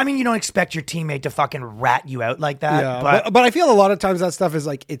 Well, I mean, you don't expect your teammate to fucking rat you out like that. Yeah, but I feel a lot of times that stuff is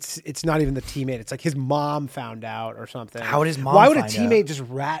like, it's not even the teammate. It's like his mom found out or something. How would his mom Why would a find teammate out? Just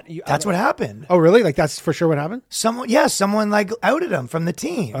rat you? That's what happened. Oh, really? Like that's for sure what happened? Someone like outed him from the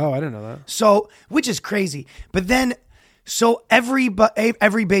team. Oh, I didn't know that. So, which is crazy. But then, so every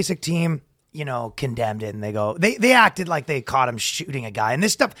basic team, condemned it, and they acted like they caught him shooting a guy, and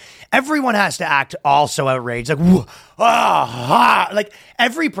this stuff, everyone has to act also outraged, like, like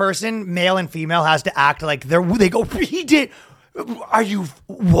every person, male and female, has to act like they go, he did, are you,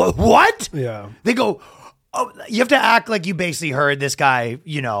 what? Yeah. They go, oh, you have to act like you basically heard this guy,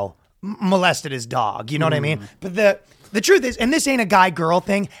 molested his dog, you know what I mean? But the truth is, and this ain't a guy-girl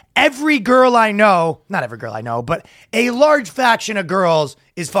thing, every girl I know, not every girl I know, but a large faction of girls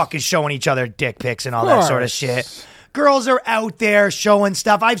is fucking showing each other dick pics and all that sort of shit. Girls are out there showing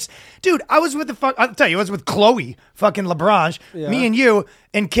stuff. I was with Chloe, fucking LeBranche, me and you,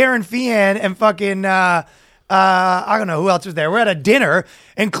 and Karen Fian, and fucking, I don't know who else was there. We're at a dinner,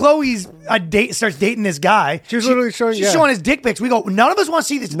 and Chloe's starts dating this guy. She was literally showing his dick pics. We go, none of us want to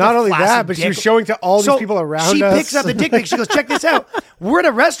see this. Not only that, but she was showing to all these people around us. She picks up the dick pics. She goes, check this out. We're at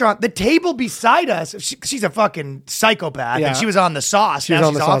a restaurant. The table beside us, she's a fucking psychopath, and she was on the sauce. She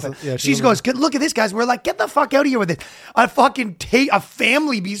goes, look at this, guys. We're like, get the fuck out of here with it. A fucking a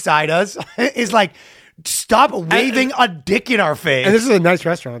family beside us is like, stop waving a dick in our face. And this is a nice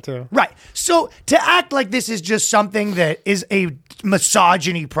restaurant, too. Right. So to act like this is just something that is a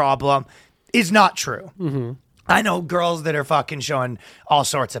misogyny problem is not true. Mm-hmm. I know girls that are fucking showing all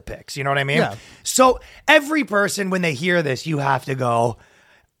sorts of pics. You know what I mean? Yeah. So every person, when they hear this, you have to go,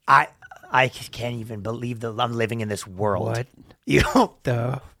 I can't even believe that I'm living in this world. What?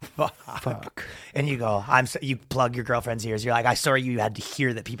 The fuck? And you go, you plug your girlfriend's ears. You're like, I'm sorry you had to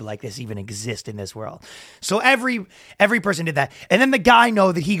hear that people like this even exist in this world. So every person did that. And then the guy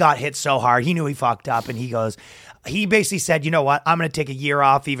know that he got hit so hard. He knew he fucked up, and he basically said, you know what? I'm going to take a year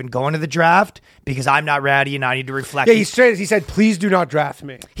off even going to the draft because I'm not ready and I need to reflect. Yeah, he said, please do not draft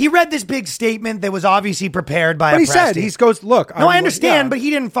me. He read this big statement that was obviously prepared by a press team. He goes, look. No, I understand, but he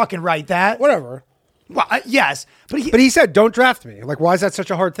didn't fucking write that. Whatever. Well, yes. But he said, don't draft me. Like, why is that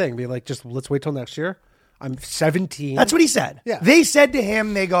such a hard thing? Be like, just let's wait till next year. I'm 17. That's what he said. Yeah. They said to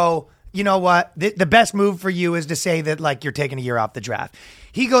him, they go, you know what? The best move for you is to say that, like, you're taking a year off the draft.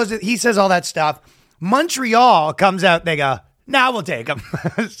 He says all that stuff. Montreal comes out, they go, nah, we'll take him.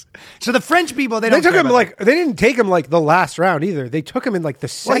 So the French people, they took him like, they didn't take him like the last round either. They took him in like the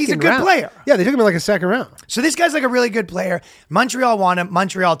second round. Well, he's a good player. Yeah, they took him in like a second round. So this guy's like a really good player. Montreal won him.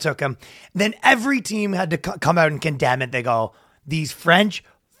 Montreal took him. Then every team had to come out and condemn it. They go, these French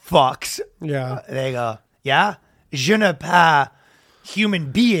fucks. Yeah. They go, yeah, je ne pas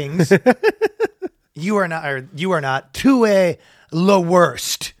human beings. You are not tuez le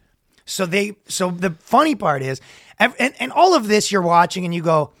worst. So the funny part is, and all of this you're watching and you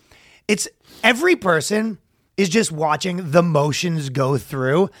go, it's every person is just watching the motions go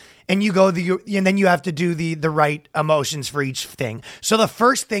through, and and then you have to do the right emotions for each thing. So the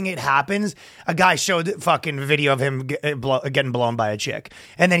first thing it happens, a guy showed a fucking video of him getting blown by a chick,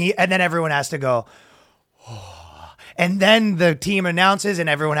 and then everyone has to go, oh. And then the team announces, and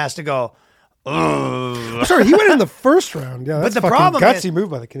everyone has to go, oh. Sorry, he went in the first round. Yeah, that's but the fucking problem gutsy is, move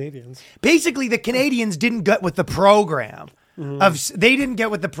by the Canadians. Basically, the Canadians didn't get with the program. They didn't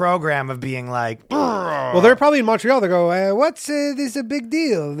get with the program of being like, well, they're probably in Montreal. They go, "What's this? Is a big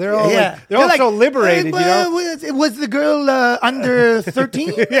deal." They're all they're all so liberated, Was the girl under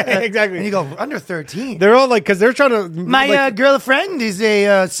 13? Yeah, exactly. And you go, under 13? They're all like, because they're trying to. My girlfriend is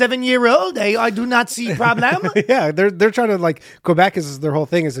a 7-year-old. I do not see problem. Yeah, they're trying to like Quebec is their whole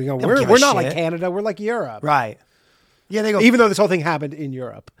thing is we're not like Canada, we're like Europe, right? Yeah, they go. Even though this whole thing happened in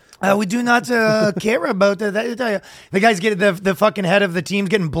Europe. We do not care about that. The guys get the fucking head of the team's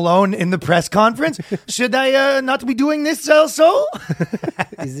getting blown in the press conference. Should I not be doing this also?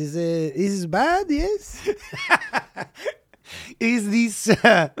 Is this bad? Yes. Is this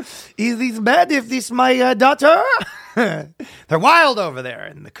bad? If this my daughter? They're wild over there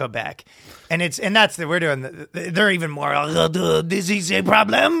in the Quebec, and we're doing. They're even more. This is a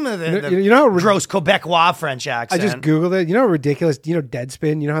problem. You know, gross Quebecois French accent. I just googled it. You know, ridiculous. You know,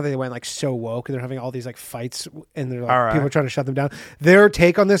 Deadspin. You know how they went like so woke and they're having all these like fights and they're like people are trying to shut them down. Their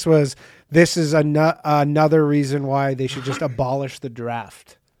take on this was this is another reason why they should just abolish the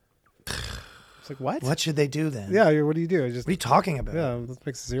draft. It's like what? What should they do then? Yeah, what do you do? What are you talking about? Yeah, that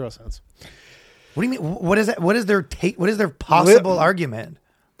makes zero sense. What do you mean? What is that? What is their take? What is their possible argument?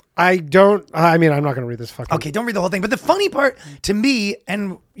 I mean, I'm not going to read this fucking. Okay, don't read the whole thing. But the funny part to me,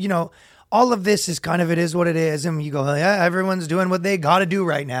 and all of this is kind of, it is what it is. And you go, yeah, everyone's doing what they got to do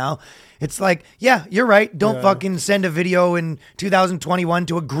right now. It's like, yeah, you're right. Don't fucking send a video in 2021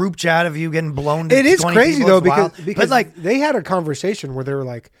 to a group chat of you getting blown to 20 people. It is crazy though, because but like they had a conversation where they were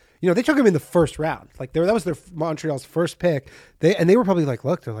like, they took him in the first round. Like that was their Montreal's first pick. They were probably like,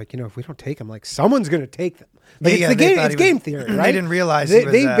 look, they're like, if we don't take him, like someone's going to take them. Like it's game theory, right? They didn't realize they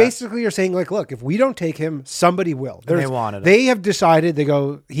basically are saying like, look, if we don't take him, somebody will. They wanted him. They have decided. They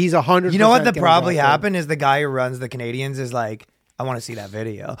go, he's 100%. You know what? That probably happened is the guy who runs the Canadians is like, I want to see that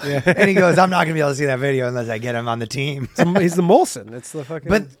video. Yeah. And he goes, I'm not going to be able to see that video unless I get him on the team. He's the Molson. It's the fucking.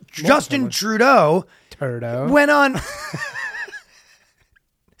 But Molson Justin Trudeau went on.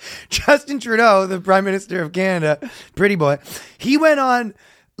 Justin Trudeau, the Prime Minister of Canada, pretty boy, he went on,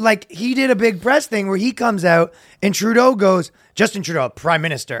 like, he did a big press thing where he comes out and Trudeau goes, Justin Trudeau, Prime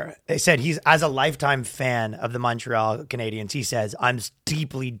Minister, they said he's, as a lifetime fan of the Montreal Canadiens, he says, I'm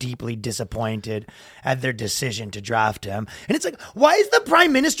deeply, deeply disappointed at their decision to draft him. And it's like, why is the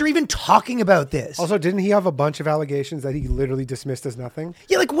Prime Minister even talking about this? Also, didn't he have a bunch of allegations that he literally dismissed as nothing?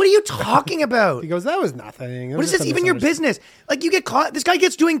 Yeah, like, what are you talking about? He goes, that was nothing. What is this even your business? Like, you get caught, this guy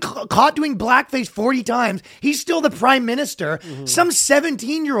gets caught doing blackface 40 times. He's still the Prime Minister. Mm-hmm. Some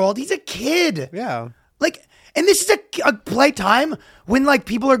 17-year-old, he's a kid. Yeah. Like, and this is a play time when like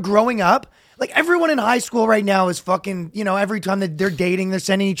people are growing up. Like everyone in high school right now is fucking, every time that they're dating, they're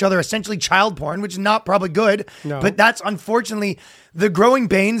sending each other essentially child porn, which is not probably good. No. But that's unfortunately the growing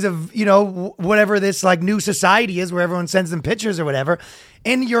pains of, whatever this like new society is where everyone sends them pictures or whatever.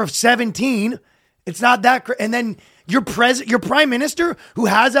 And you're 17. It's not that. And then your prime minister who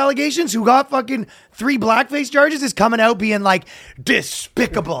has allegations, who got fucking 3 blackface charges is coming out being like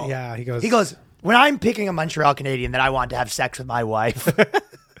despicable. Yeah. He goes, when I'm picking a Montreal Canadian that I want to have sex with my wife,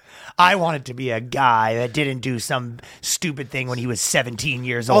 I want it to be a guy that didn't do some stupid thing when he was 17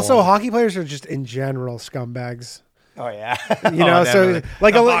 years old. Also, hockey players are just in general scumbags. Oh, yeah. So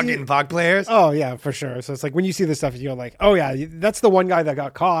like the puck players. Oh, yeah, for sure. So it's like when you see this stuff, you're like, oh, yeah, that's the one guy that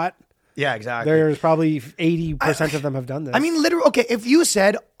got caught. Yeah, exactly. There's probably 80% of them have done this. I mean, literally, okay, if you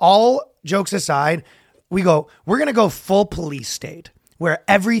said, all jokes aside, we're going to go full police state, where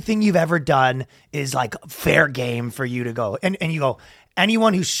everything you've ever done is like fair game for you to go. And you go,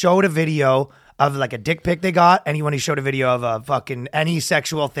 anyone who showed a video of like a dick pic they got, anyone who showed a video of a fucking any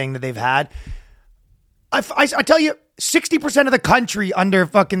sexual thing that they've had, I tell you, 60% of the country under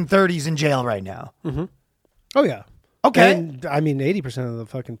fucking 30s in jail right now. Mm-hmm. Oh, yeah. Okay. And, I mean, 80% of the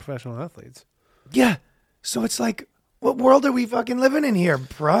fucking professional athletes. Yeah. So it's like, what world are we fucking living in here,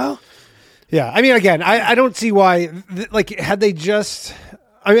 bro? Yeah, I mean, again, I don't see why, like, had they just,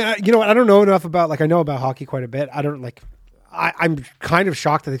 I mean, you know what, I don't know enough about, like, I know about hockey quite a bit. I'm kind of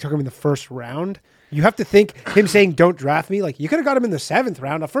shocked that they took him in the first round. You have to think him saying, don't draft me, like, you could have got him in the 7th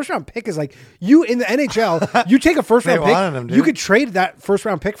round. A first round pick is like, you in the NHL, you take a first round pick, you could trade that first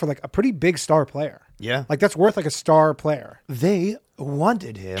round pick for, like, a pretty big star player. Yeah. Like, that's worth, like, a star player. They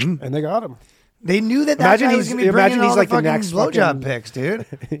wanted him. And they got him. They knew that guy was going to be bringing all the fucking blowjob pics, dude.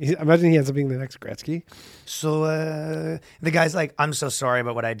 Imagine he ends up being the next Gretzky. So the guy's like, I'm so sorry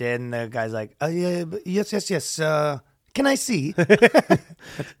about what I did. And the guy's like, yeah, yes. Can I see?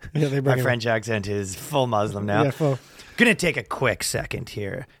 My French accent is full Muslim now. Yeah, full. Going to take a quick second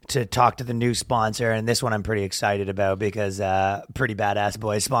here to talk to the new sponsor, and this one I'm pretty excited about because pretty badass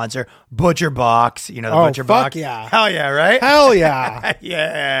boys sponsor, Butcher Box. You know the Butcher Box? Yeah. Hell yeah, right? Hell yeah.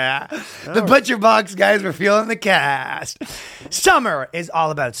 Yeah. The Butcher Box guys were feeling the cast. Summer is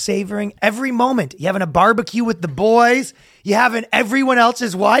all about savoring every moment. You having a barbecue with the boys? You having everyone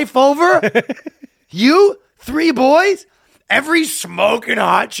else's wife over? You? 3 boys? Every smoking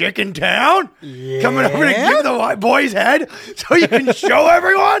hot chick in town coming over to give the boy's head so you can show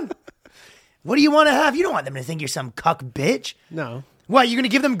everyone? What do you want to have? You don't want them to think you're some cuck bitch. No. What, you're going to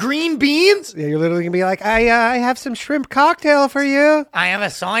give them green beans? Yeah, you're literally going to be like, I have some shrimp cocktail for you. I have a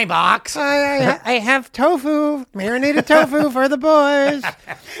soy box. I have tofu, marinated tofu for the boys.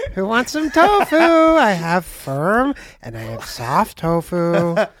 Who wants some tofu? I have firm and I have soft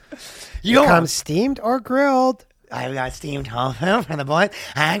tofu. You come steamed or grilled. I got steamed tofu for the boys.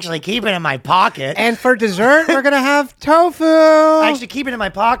 I actually keep it in my pocket. And for dessert, we're going to have tofu. I actually keep it in my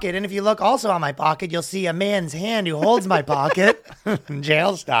pocket. And if you look also on my pocket, you'll see a man's hand who holds my pocket.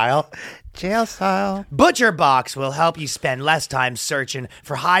 Jail style. Jail style. Butcher Box will help you spend less time searching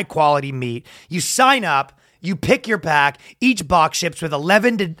for high quality meat. You sign up. You pick your pack. Each box ships with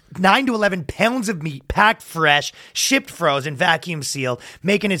 9 to 11 pounds of meat, packed fresh, shipped frozen, vacuum sealed,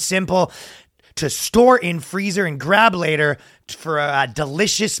 making it simple to store in freezer and grab later for a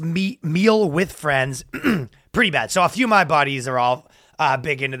delicious meal with friends. Pretty bad. So a few of my buddies are all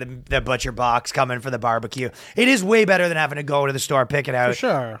big into the Butcher Box coming for the barbecue. It is way better than having to go to the store, pick it out. For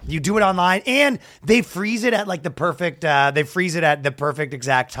sure. You do it online, and they freeze it at like the perfect,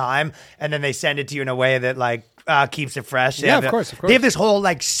 exact time, and then they send it to you in a way that like keeps it fresh. Of course. They have this whole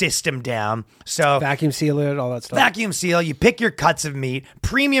like system down. So vacuum seal it, all that stuff. Vacuum seal. You pick your cuts of meat,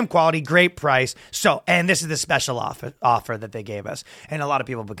 premium quality, great price. So, and this is the special offer that they gave us. And a lot of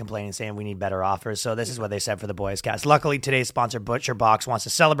people have been complaining, saying we need better offers. So this is what they said for the Boys Cast. Luckily, today's sponsor, Butcher Box, wants to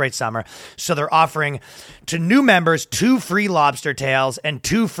celebrate summer. So they're offering to new members 2 free lobster tails and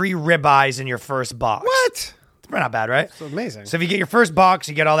 2 free ribeyes in your first box. What? Not bad, right? That's amazing. So if you get your first box,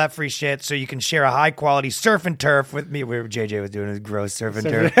 you get all that free shit, so you can share a high quality surf and turf with me. Where JJ was doing his gross surf and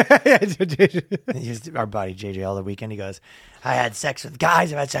turf. Our buddy JJ all the weekend. He goes, I had sex with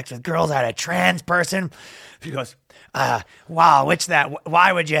guys, I've had sex with girls, I had a trans person. He goes, wow, which that?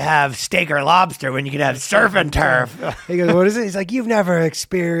 Why would you have steak or lobster when you could have surf and turf? He goes, what is it? He's like, you've never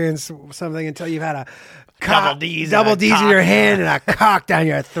experienced something until you've had a double D's in your hand and a cock down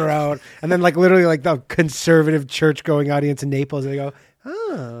your throat. And then like literally like the conservative church going audience in Naples, and they go,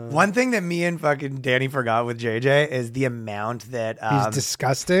 oh. One thing that me and fucking Danny forgot with JJ is the amount that he's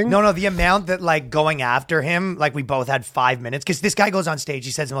disgusting. No, the amount that like going after him, like we both had 5 minutes, because this guy goes on stage,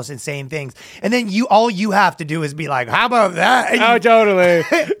 he says the most insane things, and then all you have to do is be like, how about that? Oh, totally.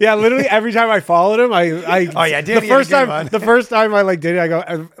 Yeah, literally every time I followed him, I Danny, the first time I like did it, I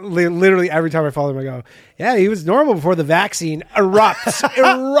go, literally every time I followed him, I go, yeah, he was normal before the vaccine erupts.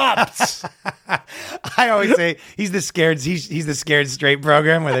 I always say he's the scared straight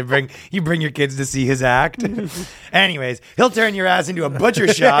program where you bring your kids to see his act. Anyways, he'll turn your ass into a butcher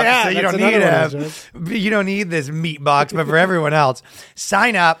shop, so you don't need this meat box. But for everyone else,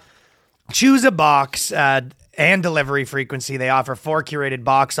 sign up, choose a box. And delivery frequency. They offer 4 curated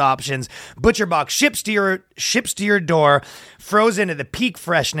box options. Butcher Box ships to your door, frozen to the peak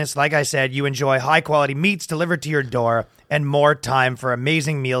freshness. Like I said, you enjoy high quality meats delivered to your door and more time for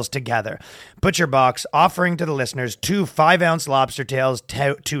amazing meals together. Butcher Box offering to the listeners 2 5-ounce lobster tails,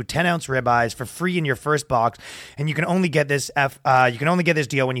 2 10-ounce ribeyes for free in your first box, and you can only get this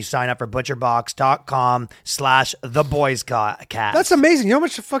deal when you sign up for butcherbox.com/theboyscast. That's amazing. You know how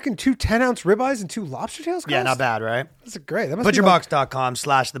much fucking 2 10-ounce ribeyes and 2 lobster tails cost? Yeah, not bad, right? That's great. That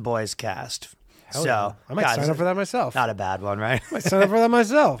butcherbox.com/theboyscast. So yeah. I might sign up for that myself. Not a bad one, right? I might sign up for that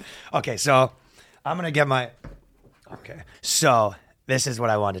myself. Okay, so I'm gonna get my. Okay, so this is what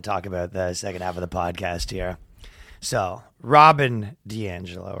I wanted to talk about the second half of the podcast here. So, Robin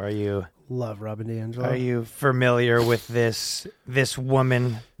Diangelo, love Robin Diangelo? Are you familiar with this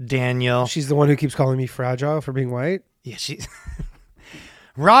woman, Daniel? She's the one who keeps calling me fragile for being white? Yeah, she's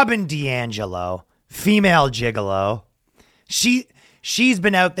Robin Diangelo, female gigolo. She's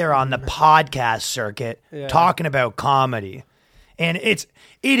been out there on the podcast circuit talking about comedy. And it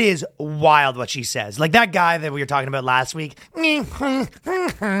is wild what she says. Like that guy that we were talking about last week.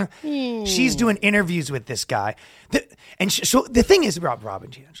 She's doing interviews with this guy. And so the thing is, Robin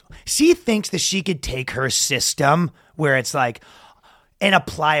D'Angelo, she thinks that she could take her system where it's like, and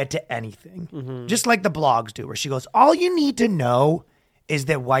apply it to anything. Just like the blogs do, where she goes, all you need to know is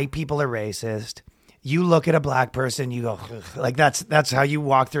that white people are racist. You look at a black person, you go, ugh. Like that's how you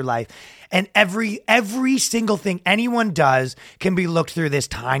walk through life. And every single thing anyone does can be looked through this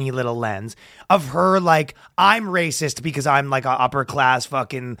tiny little lens of her, like, I'm racist because I'm like an upper class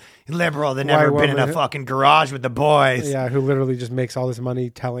fucking liberal that never been in a fucking garage with the boys. Yeah, who literally just makes all this money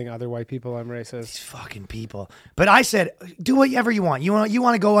telling other white people I'm racist. These fucking people. But I said, do whatever you want. You want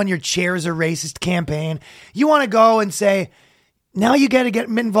to go on your chairs are racist campaign. You want to go and say, now you got to get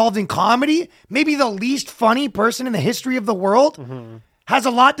involved in comedy. Maybe the least funny person in the history of the world has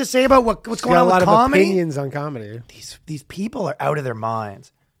a lot to say about what's going on with comedy. A lot of opinions on comedy. These people are out of their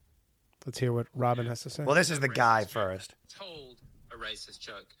minds. Let's hear what Robin has to say. Well, this is the guy first. Told a racist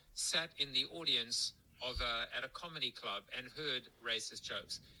joke, sat in the audience at a comedy club and heard racist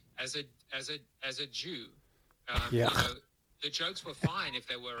jokes. As a Jew, you know, the jokes were fine if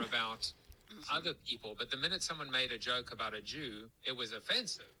they were about other people, but the minute someone made a joke about a Jew, it was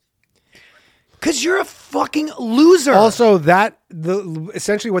offensive. Because you're a fucking loser. Also,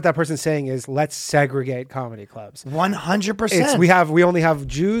 essentially what that person's saying is, let's segregate comedy clubs. 100%. We only have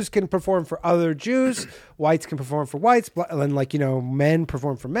Jews can perform for other Jews, whites can perform for whites, and like, you know, men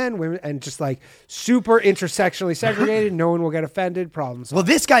perform for men, women, and just like super intersectionally segregated. No one will get offended. Problems. Well,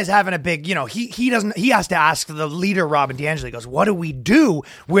 this guy's having a big, you know, he has to ask the leader, Robin D'Angelo. He goes, what do we do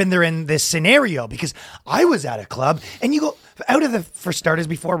when they're in this scenario? Because I was at a club and you go, for starters,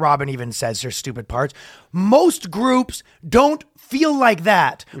 before Robin even says her stupid parts, most groups don't feel like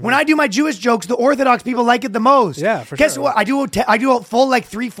that. When I do my Jewish jokes, the Orthodox people like it the most. Yeah, for Guess sure. what? I do a full like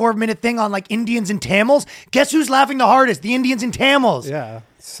 3-4 minute thing on like Indians and Tamils. Guess who's laughing the hardest? The Indians and Tamils. Yeah.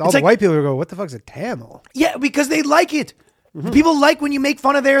 So all the white people go, what the fuck's a Tamil? Yeah, because they like it. People like when you make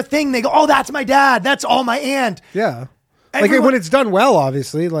fun of their thing. They go, oh, that's my dad. That's all my aunt. Yeah. Everyone, like when it's done well,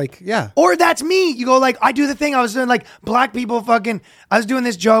 obviously, like, yeah. Or that's me. You go like, I do the thing. I was doing like black people I was doing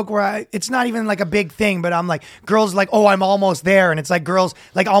this joke where it's not even like a big thing, but I'm like, girls like, oh, I'm almost there. And it's like girls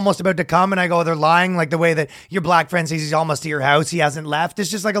like almost about to come. And I go, they're lying, like the way that your black friend says he's almost to your house. He hasn't left.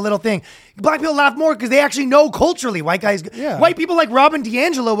 It's just like a little thing. Black people laugh more because they actually know culturally. White people like Robin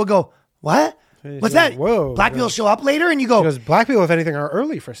D'Angelo will go, what? What's that? Whoa. Black people show up later and you go. Because black people, if anything, are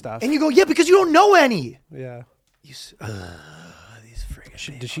early for stuff. And you go, yeah, because you don't know any. Yeah. These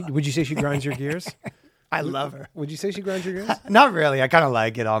friggin' Would you say she grinds your gears? I love her. Would you say she grinds your gears? Not really. I kind of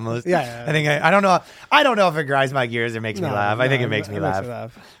like it almost. Yeah. I think I don't know. I don't know if it grinds my gears or makes me laugh. I think it makes me laugh.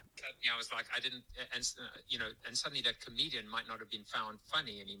 You know, it's like I didn't, and suddenly that comedian might not have been found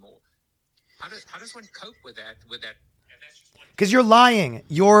funny anymore. How does one cope with that? Because you're lying.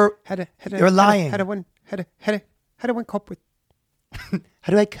 You're lying. How do one cope with?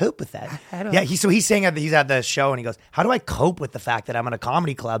 How do I cope with that? Yeah, he's saying he's at the show and he goes, how do I cope with the fact that I'm in a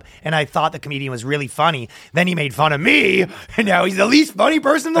comedy club and I thought the comedian was really funny? Then he made fun of me and now he's the least funny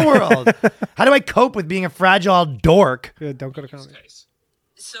person in the world. How do I cope with being a fragile dork? Yeah, don't go to comedy.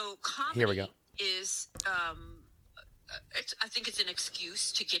 So comedy Here we go. is, I think it's an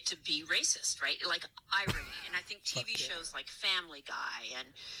excuse to get to be racist, right? Like irony. And I think TV shows like Family Guy and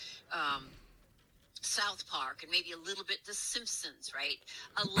South Park and maybe a little bit The Simpsons, right,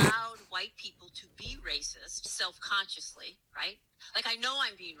 allowed white people to be racist self-consciously, right? Like, I know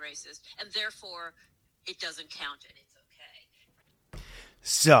I'm being racist, and therefore it doesn't count and it's okay.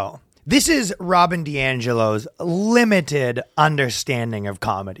 So this is Robin D'Angelo's limited understanding of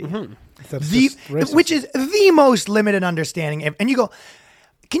comedy, which is the most limited understanding. And you go,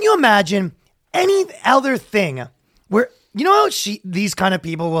 can you imagine any other thing where, you know, these kind of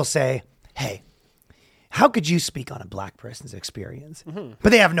people will say, hey, how could you speak on a black person's experience? But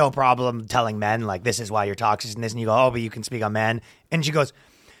they have no problem telling men, like, this is why you're toxic and this. And you go, oh, but you can speak on men. And she goes,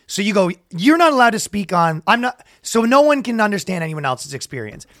 so you go, you're not allowed to speak on, so no one can understand anyone else's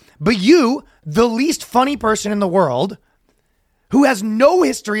experience. But you, the least funny person in the world, who has no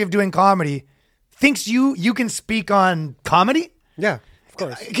history of doing comedy, thinks you can speak on comedy? Yeah, of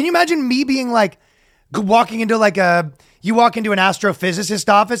course. Can you imagine me being like, walking into you walk into an astrophysicist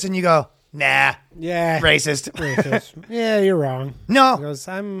office and you go, nah. Yeah. Racist. Yeah, you're wrong. No. He goes,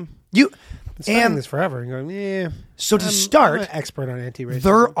 I'm You studying this forever. And going, yeah. So to start, I'm an expert on anti-racism.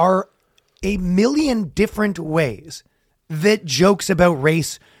 there are a million different ways that jokes about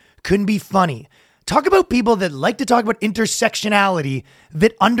race can be funny. Talk about people that like to talk about intersectionality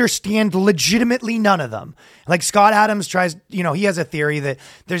that understand legitimately none of them. Like Scott Adams tries, he has a theory that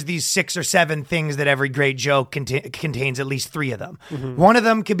there's these 6 or 7 things that every great joke contains at least 3 of them. Mm-hmm. One of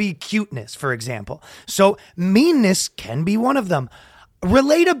them could be cuteness, for example. So meanness can be one of them.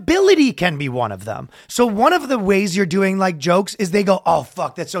 Relatability can be one of them. So one of the ways you're doing like jokes is they go, oh,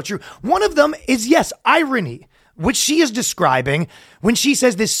 fuck, that's so true. One of them is, yes, irony, which she is describing when she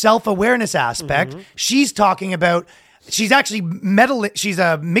says this self-awareness aspect. Mm-hmm. She's talking about, she's actually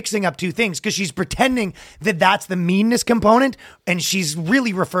mixing up 2 things because she's pretending that that's the meanness component, and she's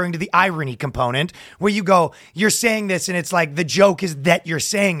really referring to the irony component where you go, you're saying this and it's like the joke is that you're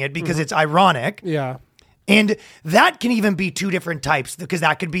saying it because it's ironic. Yeah. And that can even be 2 different types, because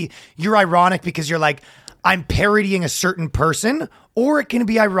that could be you're ironic because you're like, I'm parodying a certain person, or it can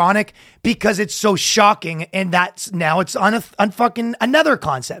be ironic because it's so shocking and that's now it's on fucking another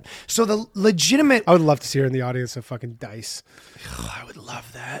concept. So the legitimate... I would love to see her in the audience of fucking Dice. I would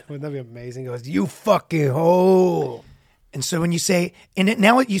love that. Wouldn't that be amazing? It goes, you fucking hoe. And so when you say,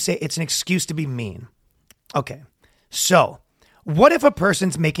 now you say it's an excuse to be mean. Okay. So what if a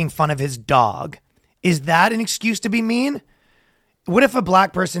person's making fun of his dog? Is that an excuse to be mean? What if a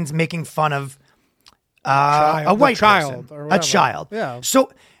black person's making fun of a white child, a child? Yeah.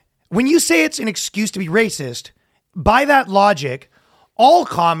 So when you say it's an excuse to be racist, by that logic, all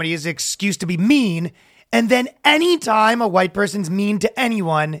comedy is an excuse to be mean. And then anytime a white person's mean to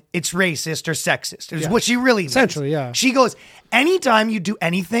anyone, it's racist or sexist. Is what she really means. Essentially, yeah. She goes, anytime you do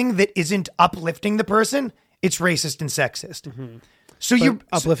anything that isn't uplifting the person, it's racist and sexist. Mm-hmm. So but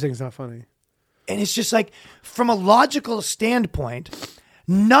uplifting is not funny. And it's just like, from a logical standpoint,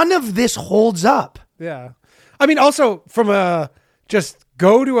 none of this holds up. Yeah. I mean, also from just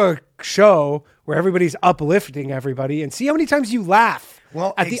go to a show where everybody's uplifting everybody and see how many times you laugh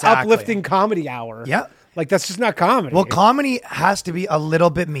at the uplifting comedy hour. Yeah. Like, that's just not comedy. Well, comedy has to be a little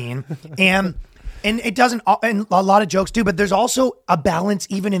bit mean. And it doesn't, and a lot of jokes do, but there's also a balance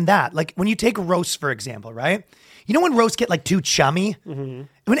even in that. Like when you take roasts, for example, right? You know when roasts get like too chummy? Mm-hmm.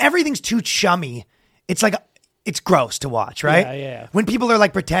 When everything's too chummy, it's like, it's gross to watch, right? Yeah. When people are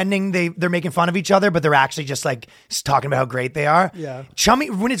like pretending they're making fun of each other, but they're actually just like talking about how great they are. Yeah. Chummy,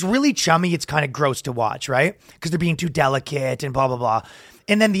 when it's really chummy, it's kind of gross to watch, right? Because they're being too delicate and blah, blah, blah.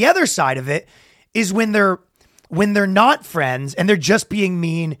 And then the other side of it is when they're not friends and they're just being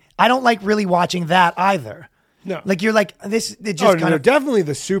mean. I don't like really watching that either. No. Like you're like, this, it just kind of. Definitely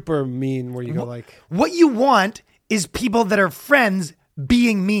the super mean where you go like. What you want is people that are friends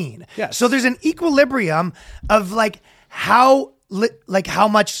being mean. Yes. So there's an equilibrium of like how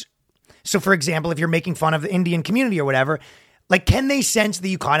much. So for example, if you're making fun of the Indian community or whatever, like, can they sense that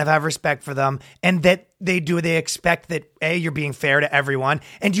you kind of have respect for them and that they expect that you're being fair to everyone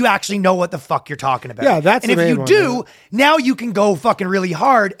and you actually know what the fuck you're talking about. Yeah, that's and if you do, now you can go fucking really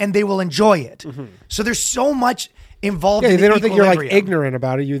hard and they will enjoy it. Mm-hmm. So there's so much involved in the they don't think you're like equilibrium. ignorant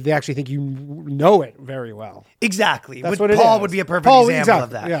about it. They actually think you know it very well. Exactly. That's what it Paul is. would be a perfect example of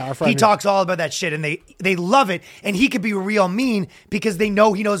that. Yeah, our friend he talks all about that shit and they love it. And he could be real mean because they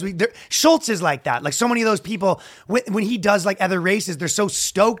know he knows. Schultz is like that. Like so many of those people, when he does like other races, they're so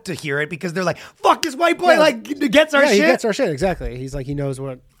stoked to hear it because they're like, fuck, this white boy gets our shit. He gets our shit. Exactly. He's like, he knows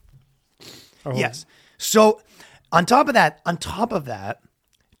what. Yes. So on top of that,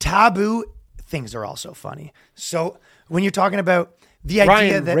 taboo things are also funny. So when you're talking about the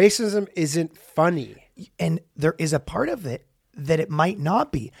idea that racism isn't funny, and there is a part of it that it might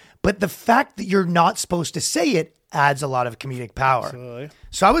not be, but the fact that you're not supposed to say it adds a lot of comedic power. Absolutely.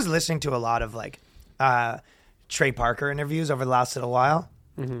 So I was listening to a lot of like Trey Parker interviews over the last little while,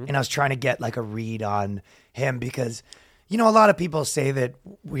 and I was trying to get like a read on him because, you know, a lot of people say that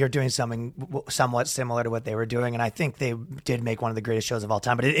we are doing something somewhat similar to what they were doing. And I think they did make one of the greatest shows of all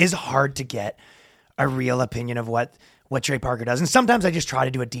time, but it is hard to get a real opinion of what Trey Parker does. And sometimes I just try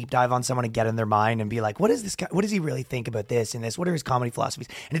to do a deep dive on someone to get in their mind and be like, what is this guy? What does he really think about this and this? What are his comedy philosophies?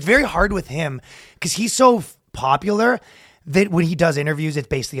 And it's very hard with him because he's so popular that when he does interviews, it's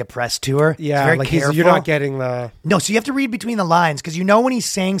basically a press tour. Yeah. Very like careful. you're not getting the... No, so you have to read between the lines because you know when he's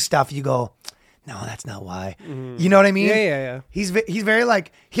saying stuff, you go... No, that's not why. Mm-hmm. You know what I mean? Yeah. He's very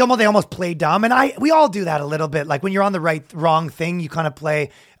like they almost play dumb, and we all do that a little bit. Like when you're on the wrong thing, you kind of play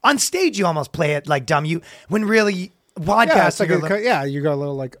on stage. You almost play it like dumb. When really podcast, you go a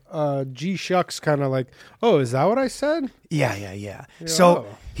little like gee shucks, kind of like, oh, is that what I said? Yeah. So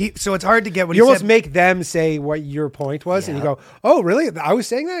it's hard to get what you he almost said. make them say what your point was, and you go, oh, really? I was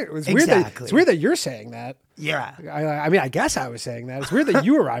saying that. It's weird that you're saying that. Yeah. I mean, I guess I was saying that. It's weird that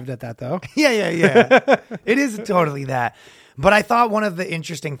you arrived at that, though. Yeah. It is totally that. But I thought one of the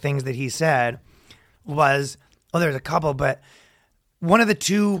interesting things that he said was, well, there's a couple, but one of the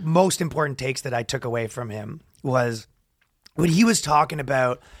two most important takes that I took away from him was when he was talking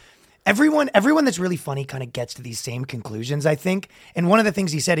about everyone that's really funny kind of gets to these same conclusions, I think. And one of the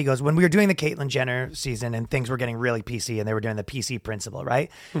things he said, he goes, when we were doing the Caitlyn Jenner season and things were getting really PC and they were doing the PC principle, right?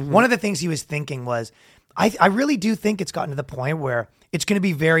 Mm-hmm. One of the things he was thinking was, I really do think it's gotten to the point where it's going to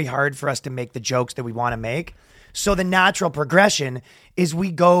be very hard for us to make the jokes that we want to make. So the natural progression is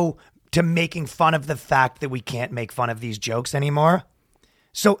we go to making fun of the fact that we can't make fun of these jokes anymore.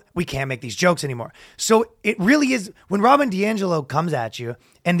 So we can't make these jokes anymore. So it really is, when Robin Diangelo comes at you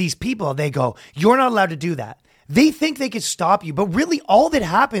and these people, they go, you're not allowed to do that. They think they could stop you, but really all that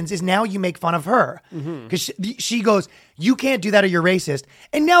happens is now you make fun of her. Because she goes, you can't do that or you're racist.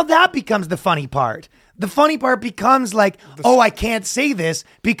 And now that becomes the funny part. The funny part becomes like, oh, I can't say this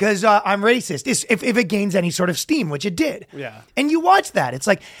because I'm racist. If it gains any sort of steam, which it did. Yeah. And you watch that. It's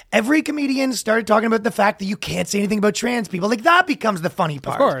like every comedian started talking about the fact that you can't say anything about trans people. Like that becomes the funny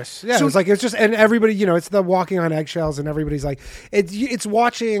part. Of course. Yeah. So it's just, and everybody, it's the walking on eggshells and everybody's like, it's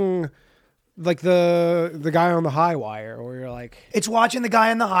watching like the guy on the high wire where you're like, it's watching the guy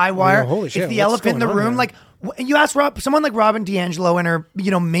on the high wire. Holy shit, it's the elephant in the room. There? Like, you ask someone like Robin Diangelo and her,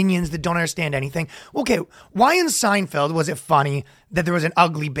 minions that don't understand anything. Okay, why in Seinfeld was it funny that there was an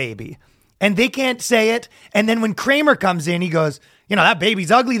ugly baby? And they can't say it. And then when Kramer comes in, he goes, that baby's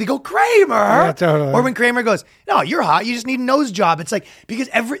ugly. They go, Kramer. Yeah, totally. Or when Kramer goes, no, you're hot. You just need a nose job. It's like, because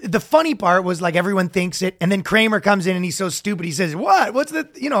the funny part was like everyone thinks it. And then Kramer comes in and he's so stupid. He says, what? What's the,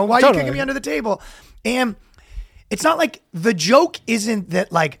 why are you kicking me under the table? And it's not like the joke isn't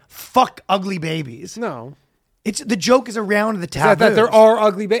that like, fuck ugly babies. No. It's the joke is around the taboo. That there are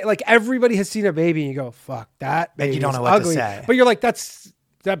ugly babies. Like everybody has seen a baby and you go, fuck, that baby. And you don't know what ugly. to say. But you're like,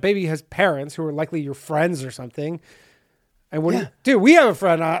 that baby has parents who are likely your friends or something. And dude, we have a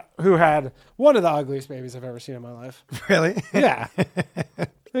friend who had one of the ugliest babies I've ever seen in my life. Really? Yeah.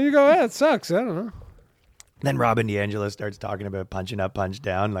 And you go, it sucks. I don't know. Then Robin DiAngelo starts talking about punching up, punch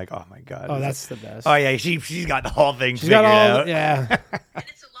down. Like, oh my God. Oh, that's the best. Oh yeah, she's got the whole thing figured out. Yeah. And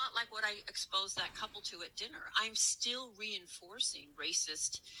it's a lot like what I exposed that couple to at dinner. I'm still reinforcing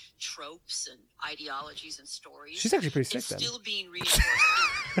racist tropes and ideologies and stories. She's actually pretty sick. It's then. still being reinforced.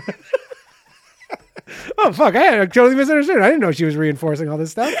 Oh fuck! I totally misunderstood. I didn't know she was reinforcing all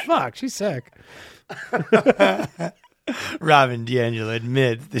this stuff. Fuck, she's sick. Robin DiAngelo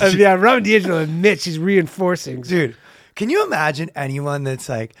admits that Robin DiAngelo admits she's reinforcing. Dude, can you imagine anyone that's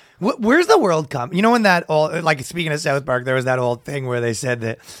like, where's the world come? When that old, like speaking of South Park, there was that old thing where they said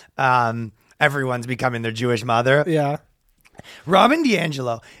that everyone's becoming their Jewish mother. Yeah. Robin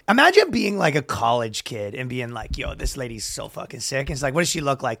DiAngelo, imagine being like a college kid and being like, yo, this lady's so fucking sick. And it's like, what does she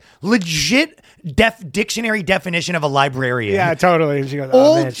look like? Legit dictionary definition of a librarian. Yeah, totally. And she goes,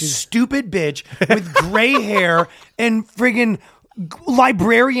 old, stupid bitch with gray hair and friggin'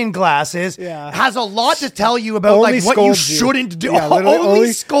 librarian glasses. Yeah. Has a lot to tell you about like what you shouldn't do. Yeah,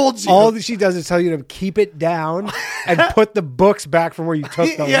 only scolds you. All that she does is tell you to keep it down and put the books back from where you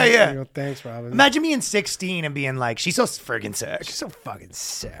took them. Yeah. Go, thanks, Robin. Imagine being 16 and being like, she's so friggin' sick. She's so fucking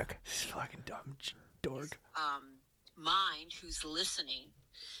sick. She's fucking dumb dork. Mind who's listening.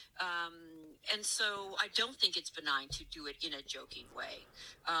 And so I don't think it's benign to do it in a joking way.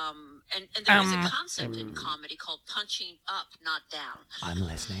 And there is a concept in comedy called punching up, not down. I'm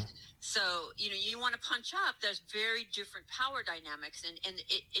listening. So, you want to punch up, there's very different power dynamics, and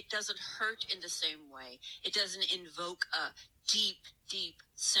it doesn't hurt in the same way. It doesn't invoke a deep,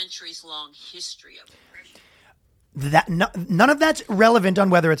 centuries-long history of oppression. None of that's relevant on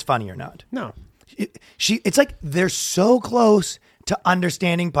whether it's funny or not. No. It's like they're so close to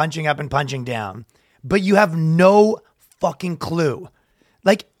understanding punching up and punching down, but you have no fucking clue.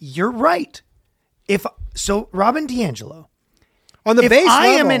 Like, you're right. Robin DiAngelo, on the base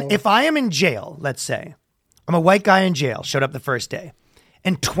level, if I am in jail, let's say I'm a white guy in jail, showed up the first day,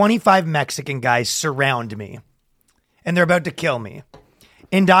 and 25 Mexican guys surround me, and they're about to kill me,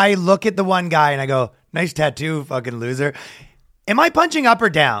 and I look at the one guy and I go, "Nice tattoo, fucking loser." Am I punching up or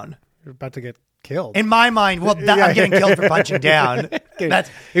down? You're about to get killed. In my mind, I'm getting killed for punching down. You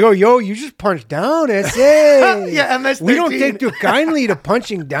go, yo, you just punched down, SA. Yeah, MS-13. We don't take too kindly to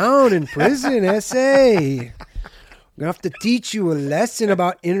punching down in prison, SA. We're gonna have to teach you a lesson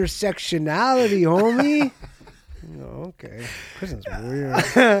about intersectionality, homie. Oh, okay. Prison's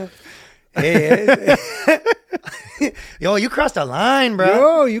weird. Hey. Yo, you crossed a line, bro.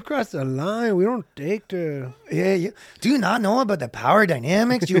 Yo, you crossed a line. We don't take to... Yeah, you do you not know about the power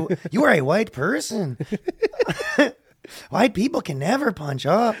dynamics? You are a white person. White people can never punch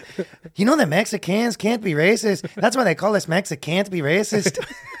up. You know that Mexicans can't be racist. That's why they call us Mexicans be racist.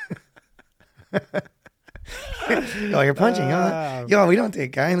 Oh, you're punching. Yo, we don't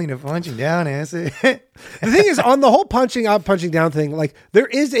take kindly to punching down, acid. The thing is, on the whole punching up, punching down thing, like there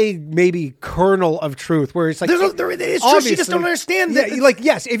is a maybe kernel of truth where it's like it's true. She just don't understand that. Yeah, like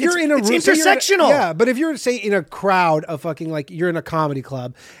yes, if you're in a it's room, intersectional. But if you're say in a crowd of fucking like you're in a comedy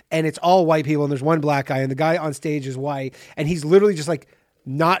club and it's all white people and there's one black guy and the guy on stage is white and he's literally just like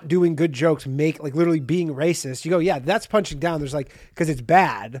not doing good jokes, literally being racist. You go, yeah, that's punching down. There's like because it's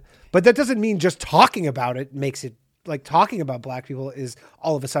bad, but that doesn't mean just talking about it makes it. Like talking about black people is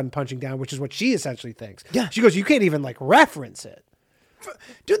all of a sudden punching down, which is what she essentially thinks. Yeah. She goes, you can't even like reference it.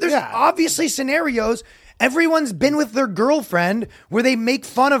 Dude, there's obviously scenarios. Everyone's been with their girlfriend where they make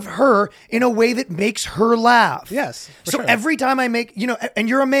fun of her in a way that makes her laugh. Yes. So every time I make, and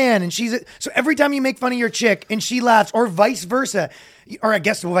you're a man and so every time you make fun of your chick and she laughs or vice versa, or I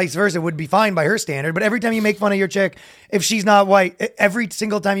guess vice versa would be fine by her standard, but every time you make fun of your chick, if she's not white, every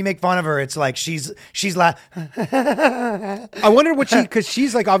single time you make fun of her, it's like she's laughing. I wonder what because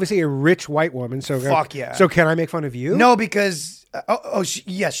she's like obviously a rich white woman. So fuck yeah. So can I make fun of you? No, because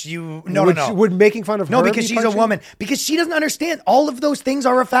yes, you no. Would making fun of her because she's a woman. Because she doesn't understand all of those things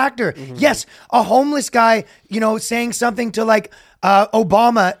are a factor. Mm-hmm. Yes, a homeless guy, saying something to like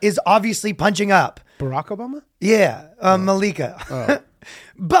Obama is obviously punching up. Barack Obama? Yeah, Malika. Oh.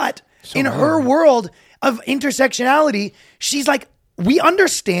 But in her world of intersectionality, she's like, we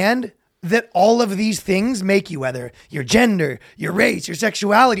understand that all of these things make you, whether your gender, your race, your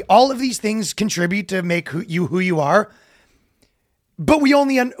sexuality, all of these things contribute to make who you are. But we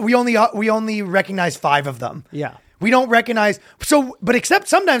only recognize 5 of them. Yeah. We don't recognize, but except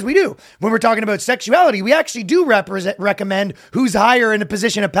sometimes we do. When we're talking about sexuality, we actually do recommend who's higher in a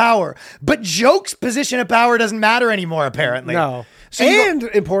position of power. But jokes' position of power doesn't matter anymore, apparently. No. So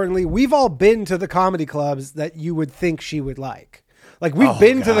importantly, we've all been to the comedy clubs that you would think she would like. Like, we've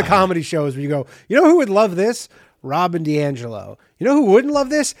been to the comedy shows where you go, you know who would love this? Rob and Diangelo. You know who wouldn't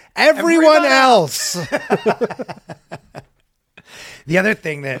love this? Everyone else. The other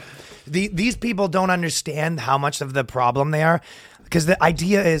thing that these people don't understand how much of the problem they are, because the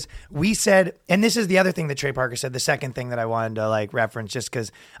idea is we said, and this is the other thing that Trey Parker said, the second thing that I wanted to like reference, just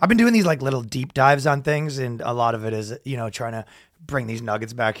because I've been doing these like little deep dives on things, and a lot of it is, trying to bring these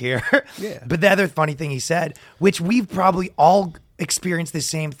nuggets back here. Yeah. But the other funny thing he said, which we've probably all experienced the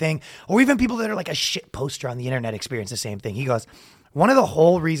same thing, or even people that are like a shit poster on the internet experience the same thing. He goes, one of the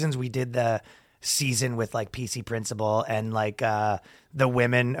whole reasons we did the season with like PC Principal and like the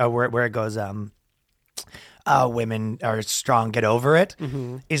women where it goes women are strong, get over it,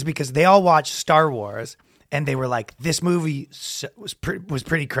 is because they all watched Star Wars and they were like, this movie was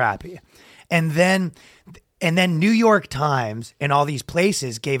pretty crappy, and then New York Times and all these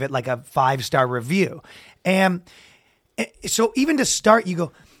places gave it like a 5-star review, and so even to start, you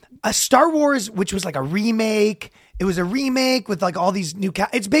go, a Star Wars, which was like a remake. It was a remake with like all these new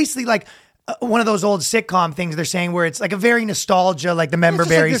it's basically like one of those old sitcom things they're saying where it's like a very nostalgia, like the member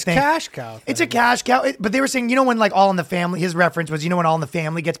berries thing. Cash cow thing. It's a cash cow. But they were saying, when like All in the Family, his reference was, when All in the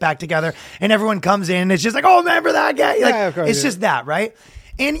Family gets back together and everyone comes in and it's just like, oh, remember that guy? Like, of course, it's just that, right?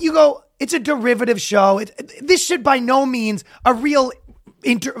 And you go, it's a derivative show. This should by no means a real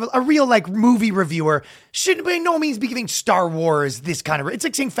like movie reviewer should by no means be giving Star Wars this kind of, it's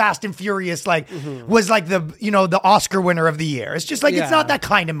like saying Fast and Furious was like the Oscar winner of the year. It's just like it's not that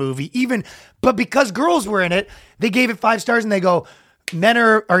kind of movie but because girls were in it, they gave it 5 stars and they go, he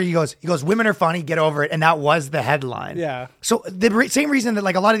goes, women are funny, get over it. And that was the headline. Yeah. So the same reason that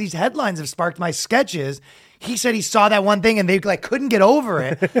like a lot of these headlines have sparked my sketches, he said he saw that one thing and they like couldn't get over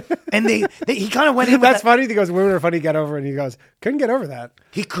it. And he kind of went in with That's funny. He goes, women are funny, get over it. And he goes, couldn't get over that.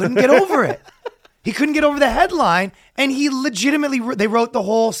 He couldn't get over it. He couldn't get over the headline. And he legitimately, they wrote the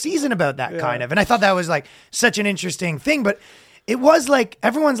whole season about that kind of. And I thought that was like such an interesting thing. But it was like,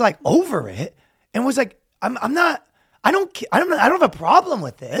 everyone's like over it. And was like, I don't have a problem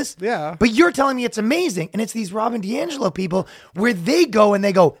with this. Yeah. But you're telling me it's amazing. And it's these Rob and Diangelo people where they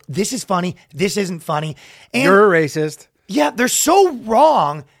go, this is funny. This isn't funny. And you're a racist. Yeah. They're so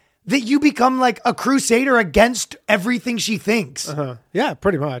wrong that you become like a crusader against everything she thinks. Uh-huh. Yeah,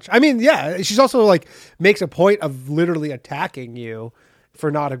 pretty much. I mean, yeah, she's also like makes a point of literally attacking you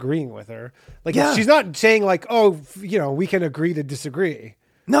for not agreeing with her. Like she's not saying like, oh, we can agree to disagree.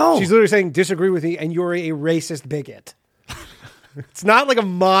 No. She's literally saying, disagree with me, and you're a racist bigot. It's not like a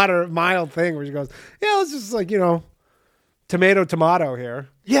mild thing where she goes, yeah, let's just like, tomato here.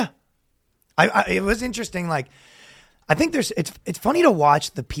 Yeah. It was interesting. Like, I think it's funny to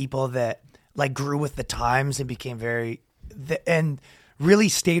watch the people that like grew with the times and became and really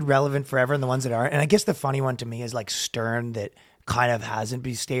stayed relevant forever and the ones that aren't. And I guess the funny one to me is like Stern that kind of hasn't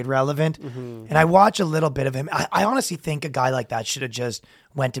stayed relevant. And I watch a little bit of him. I honestly think a guy like that should have just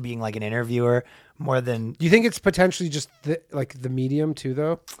went to being like an interviewer more than. Do you think it's potentially just the medium too,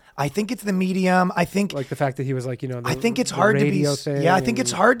 though? I think it's the medium. I think like the fact that he was like, I think it's hard to be. I think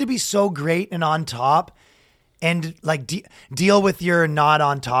it's hard to be so great and on top, and like deal with your not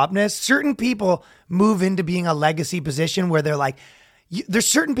on topness. Certain people move into being a legacy position where they're like, there's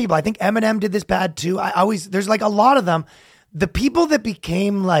certain people. I think Eminem did this bad too. There's like a lot of them. The people that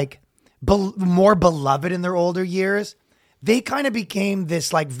became like more beloved in their older years, they kind of became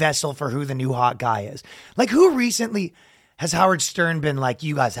this like vessel for who the new hot guy is. Like who recently has Howard Stern been like,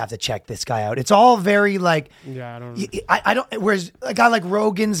 you guys have to check this guy out? It's all very like, yeah, I don't. I don't. Whereas a guy like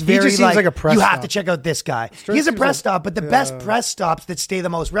Rogan's very just seems like a press you stop. have to check out this guy. He's a press stop, but the best press stops that stay the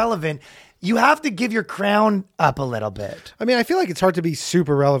most relevant, you have to give your crown up a little bit. I mean, I feel like it's hard to be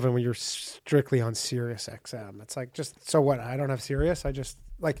super relevant when you're strictly on Sirius XM. It's like, just so what? I don't have Sirius. I just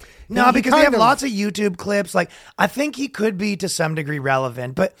like no, because they have lots of YouTube clips. Like I think he could be to some degree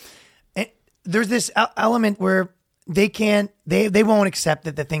relevant, but there's this element where they won't accept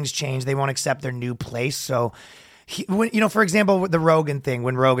that the things change. They won't accept their new place. So, for example, the Rogan thing,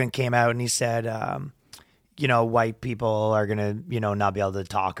 when Rogan came out and he said, white people are going to, not be able to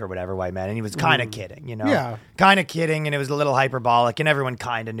talk or whatever, white men. And he was kind of kidding, Yeah. Kind of kidding. And it was a little hyperbolic and everyone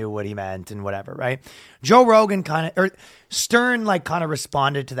kind of knew what he meant and whatever, right? Joe Rogan Stern kind of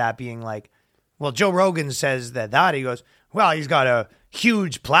responded to that being like, well, Joe Rogan says that he goes, well, he's got a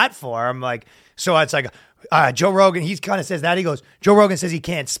huge platform. Like, so it's like, Joe Rogan, he kind of says that. He goes, Joe Rogan says he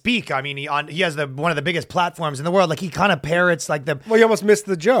can't speak. I mean, he has one of the biggest platforms in the world. Like he kind of parrots like the. Well, you almost missed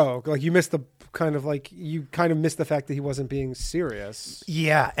the joke. Like you missed the missed the fact that he wasn't being serious.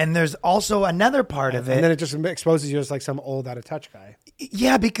 Yeah, and there's also another part of it, and then it just exposes you as like some old out of touch guy.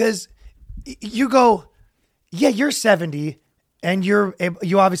 Yeah, because you go, yeah, you're 70, and you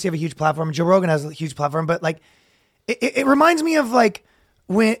obviously have a huge platform. Joe Rogan has a huge platform, but like, it reminds me of like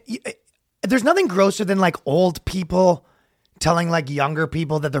when. There's nothing grosser than like old people telling like younger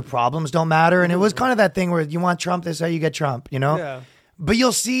people that their problems don't matter. And it was kind of that thing where you want Trump, this is how you get Trump, Yeah. But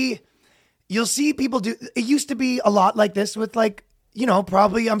you'll see people do, it used to be a lot like this with like,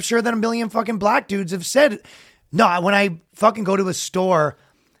 probably I'm sure that a million fucking black dudes have said, no, when I fucking go to a store,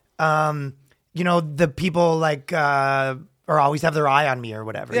 the people like, or always have their eye on me or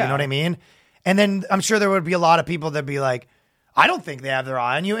whatever, you know what I mean? And then I'm sure there would be a lot of people that'd be like, I don't think they have their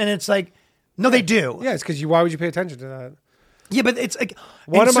eye on you. And it's like, no, they do. Yeah, it's because why would you pay attention to that? Yeah, but it's like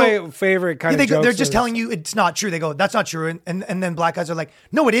one of my favorite kind of jokes. They're just telling you it's not true. They go, that's not true. And then black guys are like,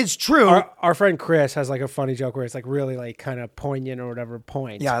 no, it is true. Our friend Chris has like a funny joke where it's like really like kind of poignant or whatever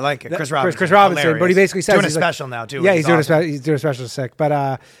point. Yeah, I like it. Chris Robinson. Chris Robinson. Hilarious. But he basically says doing a special now too. Yeah, he's doing a special sick.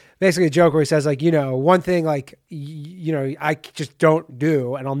 But basically a joke where he says like, one thing like, I just don't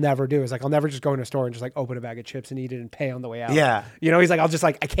do and I'll never do is like, I'll never just go in a store and just like open a bag of chips and eat it and pay on the way out. Yeah. He's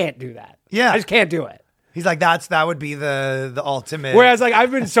like, I can't do that. Yeah. I just can't do it. He's like, that would be the ultimate. Whereas like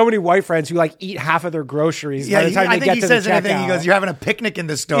I've been so many white friends who like eat half of their groceries by the time they get to the checkout. Anything, he goes, you're having a picnic in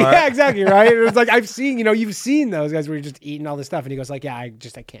the store. Yeah, exactly, right? It's like I've seen, you've seen those guys where you're just eating all this stuff and he goes like, yeah, I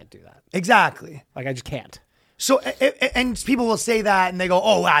can't do that. Exactly. Like I just can't. So, and people will say that and they go,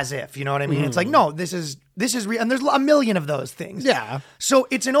 oh, as if, you know what I mean? It's like, no, this is real. And there's a million of those things. Yeah. So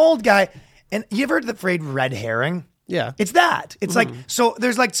it's an old guy. And you ever heard the phrase red herring? Yeah. It's that. It's like, so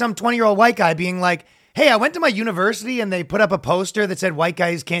there's like some 20-year-old white guy being like, hey, I went to my university and they put up a poster that said white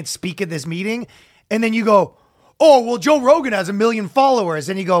guys can't speak at this meeting. And then you go, oh, well, Joe Rogan has 1 million followers.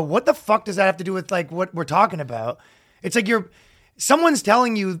 And you go, what the fuck does that have to do with like what we're talking about? It's like someone's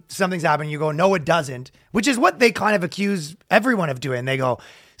telling you something's happening. You go, no, it doesn't, which is what they kind of accuse everyone of doing. They go,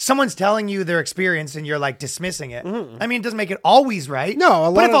 someone's telling you their experience and you're like dismissing it. I mean, it doesn't make it always right.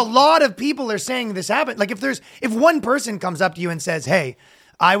 No, but if a lot of people are saying this happened, like if one person comes up to you and says, hey,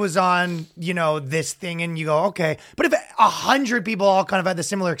 I was on, this thing, and you go, okay. But if 100 people all kind of had the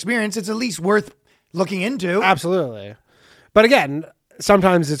similar experience, it's at least worth looking into. Absolutely. But again,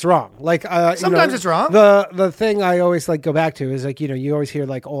 sometimes it's wrong. Like sometimes it's wrong. The thing I always like go back to is like, you always hear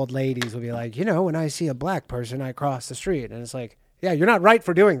like old ladies will be like, when I see a black person, I cross the street. And it's like, yeah, you're not right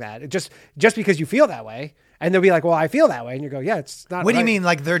for doing that. It just because you feel that way. And they'll be like, well, I feel that way. And you go, yeah, it's not What do you mean?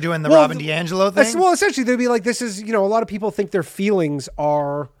 Like they're doing the Robin Diangelo thing? Well, essentially they'll be like, this is, a lot of people think their feelings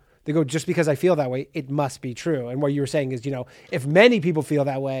are, they go, just because I feel that way, it must be true. And what you were saying is, if many people feel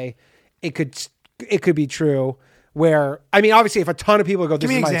that way, it could be true. Where, I mean, obviously if a ton of people go,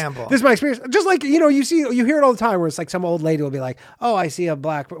 this is my experience. Just like, you hear it all the time where it's like some old lady will be like, oh, I see a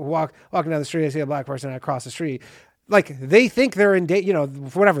black walking down the street. I see a black person. I cross the street. Like they think they're in danger,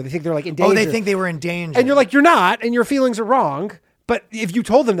 whatever. They think they're like in danger. Oh, they think they were in danger. And you're like, you're not, and your feelings are wrong. But if you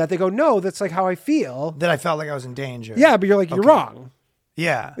told them that, they go, no, that's like how I feel. That I felt like I was in danger. Yeah, but you're like, you're wrong.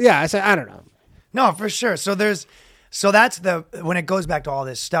 Yeah. Yeah, I said, I don't know. No, for sure. So that's when it goes back to all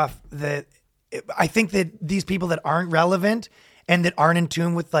this stuff that I think that these people that aren't relevant and that aren't in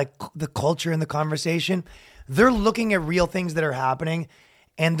tune with like the culture and the conversation, they're looking at real things that are happening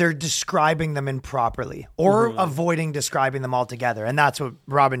and they're describing them improperly or avoiding describing them altogether. And that's what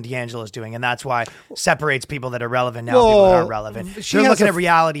Robin Diangelo is doing. And that's why separates people that are relevant now and people that aren't relevant. They're looking at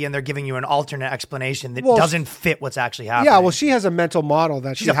reality and they're giving you an alternate explanation that doesn't fit what's actually happening. Yeah, well, she has a mental model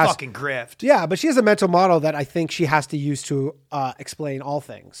that she's a fucking grift. Yeah, but she has a mental model that I think she has to use to explain all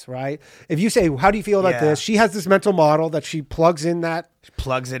things, right? If you say, how do you feel about this? She has this mental model that she plugs in that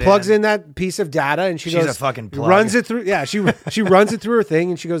piece of data, and she's a fucking plug. Runs it through. Yeah, she runs it through her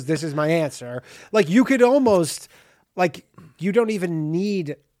thing, and she goes, "This is my answer." Like you could almost, like you don't even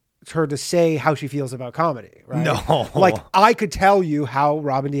need her to say how she feels about comedy, right? No, like I could tell you how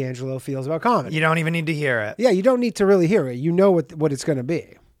Robin Diangelo feels about comedy. You don't even need to hear it. Yeah, you don't need to really hear it. You know what it's going to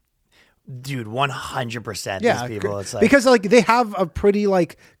be. Dude, 100%. Yeah, these people, it's like because like they have a pretty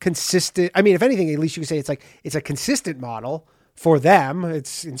like consistent. I mean, if anything, at least you can say it's a consistent model. For them,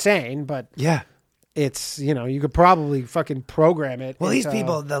 it's insane, but yeah, it's, you could probably fucking program it. Well, these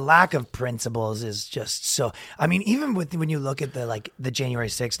people, the lack of principles is just so, I mean, even when you look at the January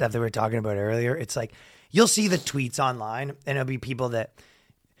 6th stuff that we were talking about earlier, it's like, you'll see the tweets online and it'll be people that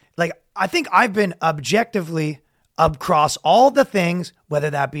like, I think I've been objectively across all the things, whether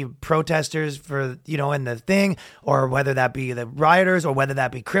that be protesters for, in the thing, or whether that be the rioters or whether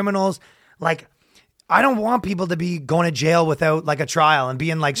that be criminals, like, I don't want people to be going to jail without like a trial and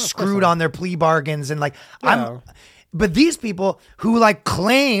being like screwed on their plea bargains and like but these people who like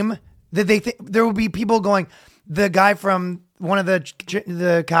claim that they think there will be people going, the guy from one of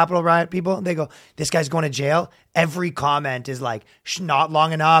the Capitol riot people, they go, this guy's going to jail. Every comment is like not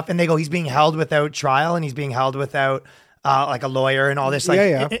long enough, and they go, he's being held without trial and he's being held without like a lawyer and all this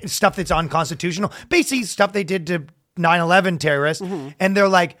like stuff that's unconstitutional. Basically, stuff they did to 9/11 terrorists, and they're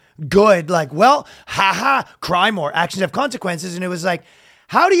like, good, like, well, cry more, actions have consequences. And it was like,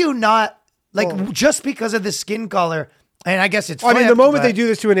 how do you not, like, just because of the skin color, and I guess it's I mean, the moment they do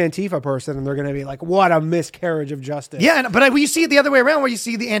this to an Antifa person, and they're going to be like, what a miscarriage of justice. Yeah, but you see it the other way around, where you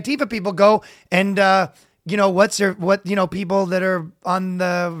see the Antifa people go and, people that are on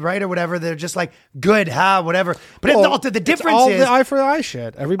the right or whatever, they're just like, good, whatever. But the difference all is the eye for eye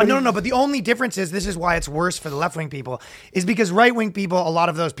shit. Everybody, no. But the only difference is, this is why it's worse for the left wing people, is because right wing people, a lot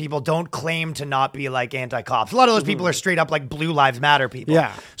of those people don't claim to not be like anti-cops. A lot of those people are straight up like Blue Lives Matter people.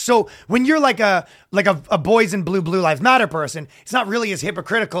 Yeah. So when you're like a boys in blue Lives Matter person, it's not really as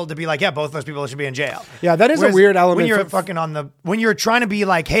hypocritical to be like, yeah, both those people should be in jail. Yeah, that is a weird element. When you're when you're trying to be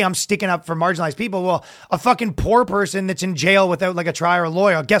like, hey, I'm sticking up for marginalized people. Well, a fucking poor person that's in jail without like a trial or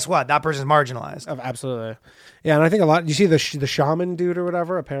lawyer, guess what? That person's marginalized. Absolutely. Yeah, and I think a lot, you see the shaman dude or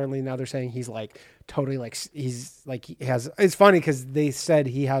whatever, apparently now they're saying he's like totally like, he's like, he has, it's funny because they said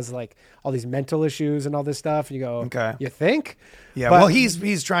he has like all these mental issues and all this stuff. And you go, okay, you think? Yeah, but, well,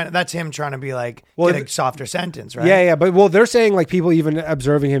 he's trying, that's him trying to be like, get a softer sentence, right? Yeah, but they're saying like people even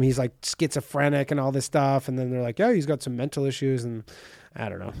observing him, he's like schizophrenic and all this stuff. And then they're like, yeah, he's got some mental issues, and I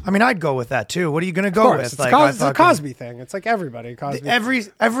don't know. I mean, I'd go with that too. What are you going to go with? It's a Cosby thing. It's like everybody. Cosby.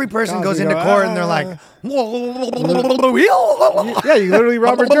 Every person goes into court and they're like, yeah, you literally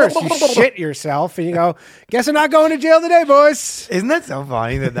Robert Durst. You shit yourself and you go, guess I'm not going to jail today, boys. Isn't that so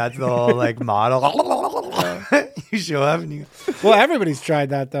funny that's the whole like model? You show up and you. Well, everybody's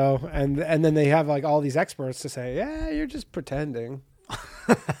tried that though, and then they have like all these experts to say, yeah, you're just pretending.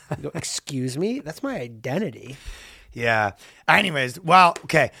 You go, excuse me, that's my identity. Yeah. Anyways, well,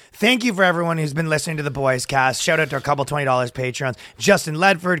 okay. Thank you for everyone who's been listening to the Boys Cast. Shout out to a couple $20 patrons: Justin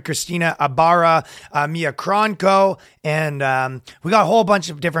Ledford, Christina Ibarra, Mia Cronco, and we got a whole bunch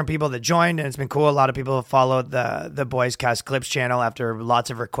of different people that joined, and it's been cool. A lot of people have followed the Boys Cast Clips channel after lots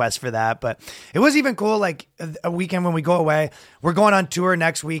of requests for that. But it was even cool, like a weekend when we go away. We're going on tour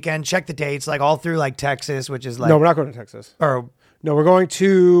next weekend. Check the dates, like all through like Texas, which is like... No, we're not going to Texas. No, we're going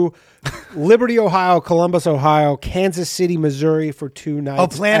to Liberty, Ohio, Columbus, Ohio, Kansas City, Missouri for 2 nights. Oh,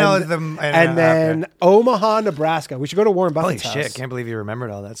 Plano is the... And then Omaha, Nebraska. We should go to Warren Buffett's house. Holy shit, can't believe you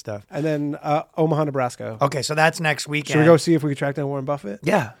remembered all that stuff. And then Omaha, Nebraska. Okay, so that's next weekend. Should we go see if we can track down Warren Buffett?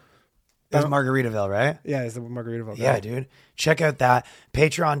 Yeah. That's Margaritaville, right? Yeah, it's the Margaritaville. Yeah, dude. Check out that.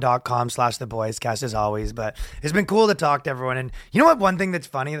 Patreon.com/theboyscast as always. But it's been cool to talk to everyone. And you know what? One thing that's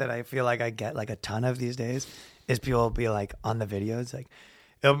funny that I feel like I get like a ton of these days is people be like on the videos, like,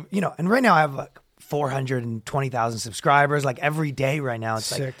 and right now I have like 420,000 subscribers, like every day right now. It's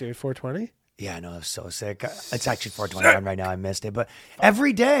sick, like, dude. 420? Yeah, I know. It's so sick. It's actually 421 right now. I missed it. But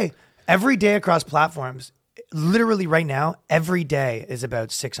every day across platforms, literally right now, every day is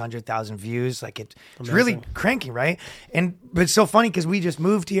about 600,000 views. Like it's really cranking, right? But it's so funny because we just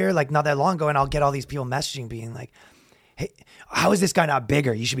moved here like not that long ago, and I'll get all these people messaging being like, hey, how is this guy not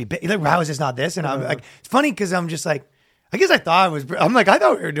bigger? You should be big. Like, how is this not this? And I'm like, it's funny because I'm just like, I guess I thought I was. I'm like, I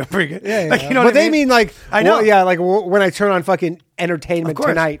thought we were doing pretty good. Yeah, like, you know. But they mean like, I know. Well, yeah, like when I turn on fucking Entertainment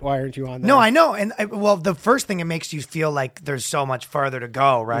Tonight, why aren't you on there? No, I know. And well, the first thing, it makes you feel like there's so much farther to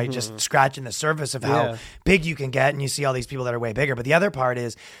go, right? Just scratching the surface of how big you can get, and you see all these people that are way bigger. But the other part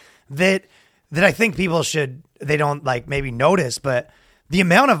is that I think people they don't like maybe notice, but the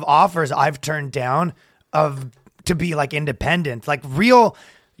amount of offers I've turned down to be like independent, like real.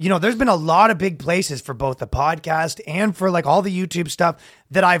 You know, there's been a lot of big places for both the podcast and for like all the YouTube stuff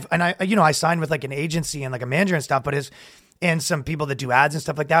that I signed with like an agency and like a manager and stuff, and some people that do ads and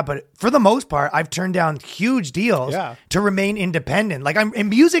stuff like that. But for the most part, I've turned down huge deals to remain independent. Like in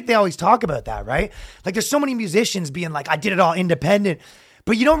music, they always talk about that, right? Like there's so many musicians being like, I did it all independent,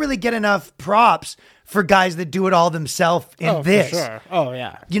 but you don't really get enough props for guys that do it all themselves in this. For sure. Oh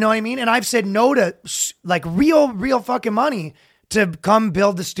yeah. You know what I mean? And I've said no to like real fucking money to come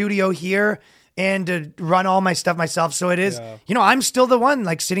build the studio here and to run all my stuff myself. So it is, you know, I'm still the one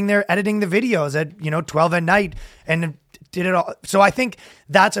like sitting there editing the videos at, 12 at night and did it all. So I think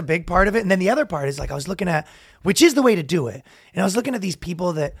that's a big part of it. And then the other part is like, I was looking at, which is the way to do it. And I was looking at these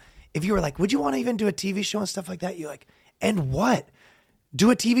people that if you were like, would you want to even do a TV show and stuff like that? You're like, and what?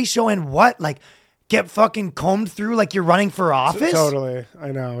 Do a TV show and what? Like, get fucking combed through like you're running for office? Totally.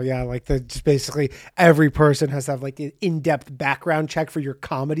 I know. Yeah. Like just basically every person has to have like an in-depth background check for your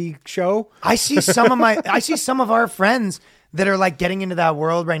comedy show. I see some of our friends that are like getting into that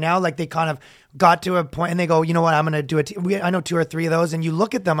world right now. Like they kind of got to a point and they go, you know what, I'm going to do it. I know 2 or 3 of those. And you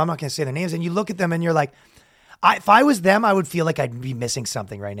look at them, I'm not going to say their names. And you look at them and you're like, if I was them, I would feel like I'd be missing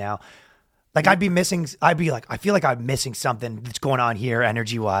something right now. Like I feel like I'm missing something that's going on here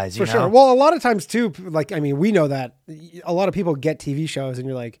energy wise. For sure. Well, a lot of times too, like, I mean, we know that a lot of people get TV shows and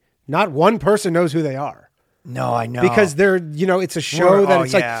you're like, not one person knows who they are. No, I know. Because they're, it's a show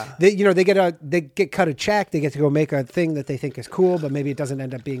like, they get cut a check. They get to go make a thing that they think is cool, but maybe it doesn't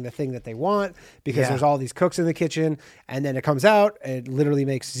end up being the thing that they want because there's all these cooks in the kitchen and then it comes out, it literally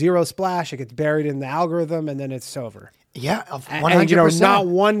makes zero splash. It gets buried in the algorithm and then it's over. Yeah, 100%. And, not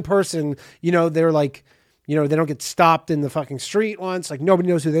one person, they're like, they don't get stopped in the fucking street once. Like nobody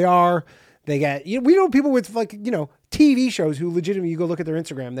knows who they are. They get, we know people with like, TV shows who legitimately, you go look at their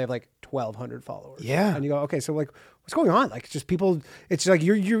Instagram, they have like 1,200 followers. Yeah. And you go, okay, so like, what's going on? Like, it's just people, it's like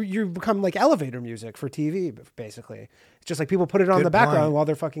you become like elevator music for TV, basically. It's just like people put it on the background while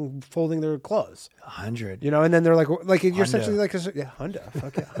they're fucking folding their clothes. 100. And then they're like you're essentially like, Hundo.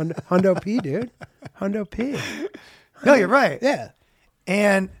 Fuck it. Hundo P, dude. Hundo P. No, you're right. Yeah.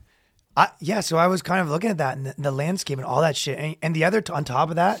 And so I was kind of looking at that and the landscape and all that shit. And the other, on top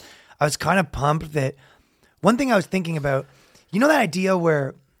of that, I was kind of pumped that one thing I was thinking about, that idea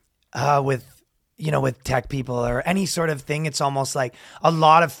where with tech people or any sort of thing, it's almost like a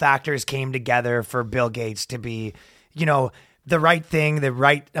lot of factors came together for Bill Gates to be, the right thing, the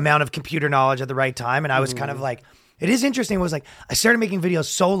right amount of computer knowledge at the right time. And I was kind of like, it is interesting. It was like, I started making videos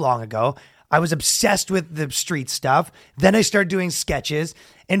so long ago. I was obsessed with the street stuff. Then I started doing sketches,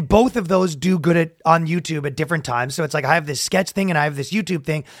 and both of those do good on YouTube at different times. So it's like I have this sketch thing and I have this YouTube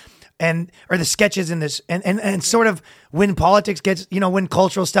thing, or the sketches in this, and sort of when politics gets, when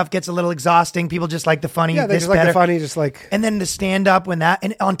cultural stuff gets a little exhausting, people just like the funny. Yeah, they just like the funny, just like. And then the stand up and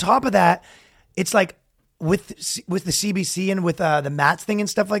on top of that, it's like with the CBC and with the Mats thing and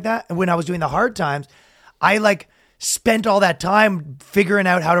stuff like that. And when I was doing the hard times, I like spent all that time figuring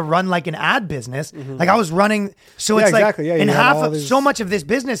out how to run like an ad business. Like I was running. So it's exactly. like, and so much of this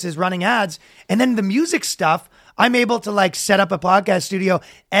business is running ads. And then the music stuff, I'm able to like set up a podcast studio,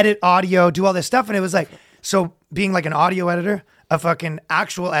 edit audio, do all this stuff. And it was like, so being like an audio editor, a fucking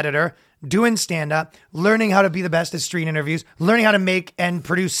actual editor, doing stand-up, learning how to be the best at street interviews, learning how to make and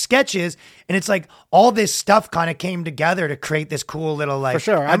produce sketches. And it's like all this stuff kind of came together to create this cool little like. For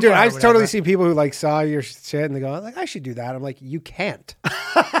sure. I totally see people who like saw your shit and they go like, I should do that. I'm like, you can't.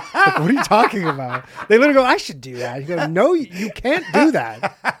 Like, what are you talking about? They literally go, I should do that. You go, no, you can't do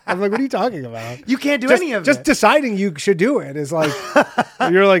that. I'm like, what are you talking about? You can't do any of it. Just deciding you should do it is like,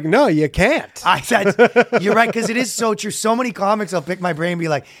 you're like, no, you can't. You're right. Cause it is so true. So many comics, I'll pick my brain and be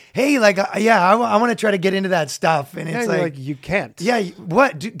like, hey, like, I want to try to get into that stuff. And it's like, you can't. Yeah.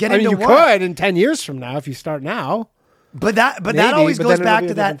 What? Get into you what? Could in 10 years from now, if you start now. But that always goes back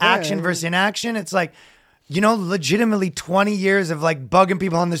to that action versus inaction. It's like, legitimately 20 years of like bugging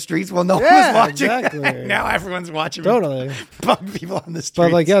people on the streets while no one was watching. Exactly. Now everyone's watching. Totally. Bug people on the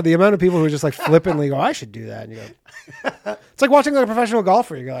streets. But like, the amount of people who just like flippantly go, I should do that. And you go, it's like watching like a professional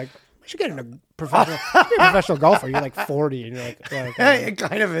golfer. You go like, I should get into professional golfer. You're like 40 and you're like, hey, it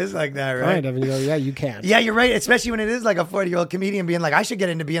kind of is like that, right? Kind of. And you go, yeah, you can. Yeah, you're right. Especially when it is like a 40-year-old comedian being like, I should get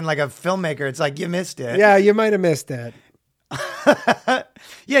into being like a filmmaker. It's like, you missed it. Yeah, you might have missed it.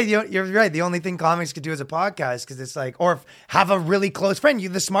 Yeah, you're right. The only thing comics could do is a podcast because it's like, or have a really close friend. You,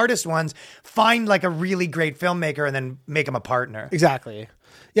 the smartest ones, find like a really great filmmaker and then make them a partner. Exactly.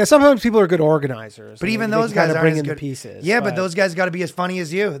 Yeah, sometimes people are good organizers. But even those guys aren't bring as in good. the pieces. Yeah, but those guys got to be as funny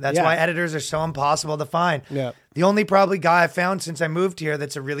as you. That's why editors are so impossible to find. Yeah. The only probably guy I found since I moved here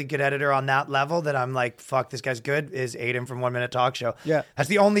that's a really good editor on that level that I'm like, fuck, this guy's good, is Aiden from 1 Minute Talk Show. Yeah. That's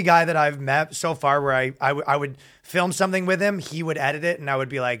the only guy that I've met so far where I would film something with him, he would edit it, and I would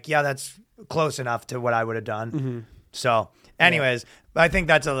be like, yeah, that's close enough to what I would have done. Mm-hmm. So anyways, I think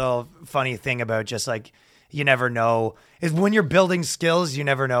that's a little funny thing about just like, you never know. Is when you're building skills, you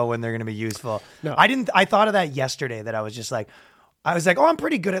never know when they're going to be useful. No. I thought of that yesterday that I was like, oh, I'm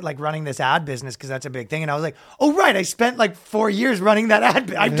pretty good at like running this ad business because that's a big thing. And I was like, oh, right. I spent like 4 years running that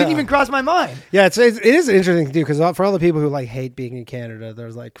ad. I didn't even cross my mind. Yeah, it is interesting to do because for all the people who like hate being in Canada,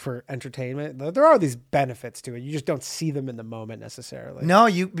 there's like for entertainment, there are these benefits to it. You just don't see them in the moment necessarily. No,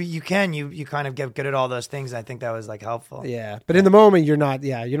 you can. You kind of get good at all those things. I think that was like helpful. Yeah. But in the moment, you're not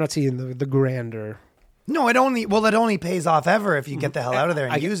seeing the grander. No, it only pays off ever if you get the hell out of there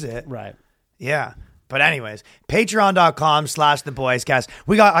and use it. Right. Yeah. But anyways, patreon.com/theboyscast.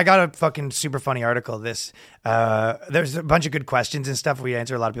 I got a fucking super funny article. There's a bunch of good questions and stuff. We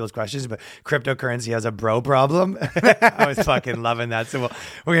answer a lot of people's questions, but cryptocurrency has a bro problem. I was fucking loving that. So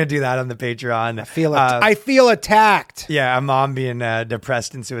we're going to do that on the Patreon. I feel attacked. Yeah. A mom being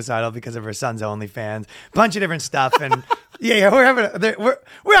depressed and suicidal because of her son's OnlyFans. Bunch of different stuff. And yeah, we're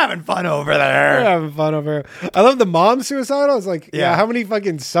having fun over there. We're having fun over here. I love the mom suicidal. It's like, how many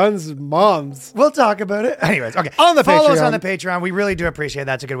fucking sons' moms? We'll talk about it. Anyways, okay. Follow us on the Patreon. We really do appreciate it.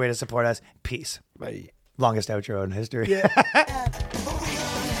 That's a good way to support us. Peace. Bye. Longest outro in history. Yeah.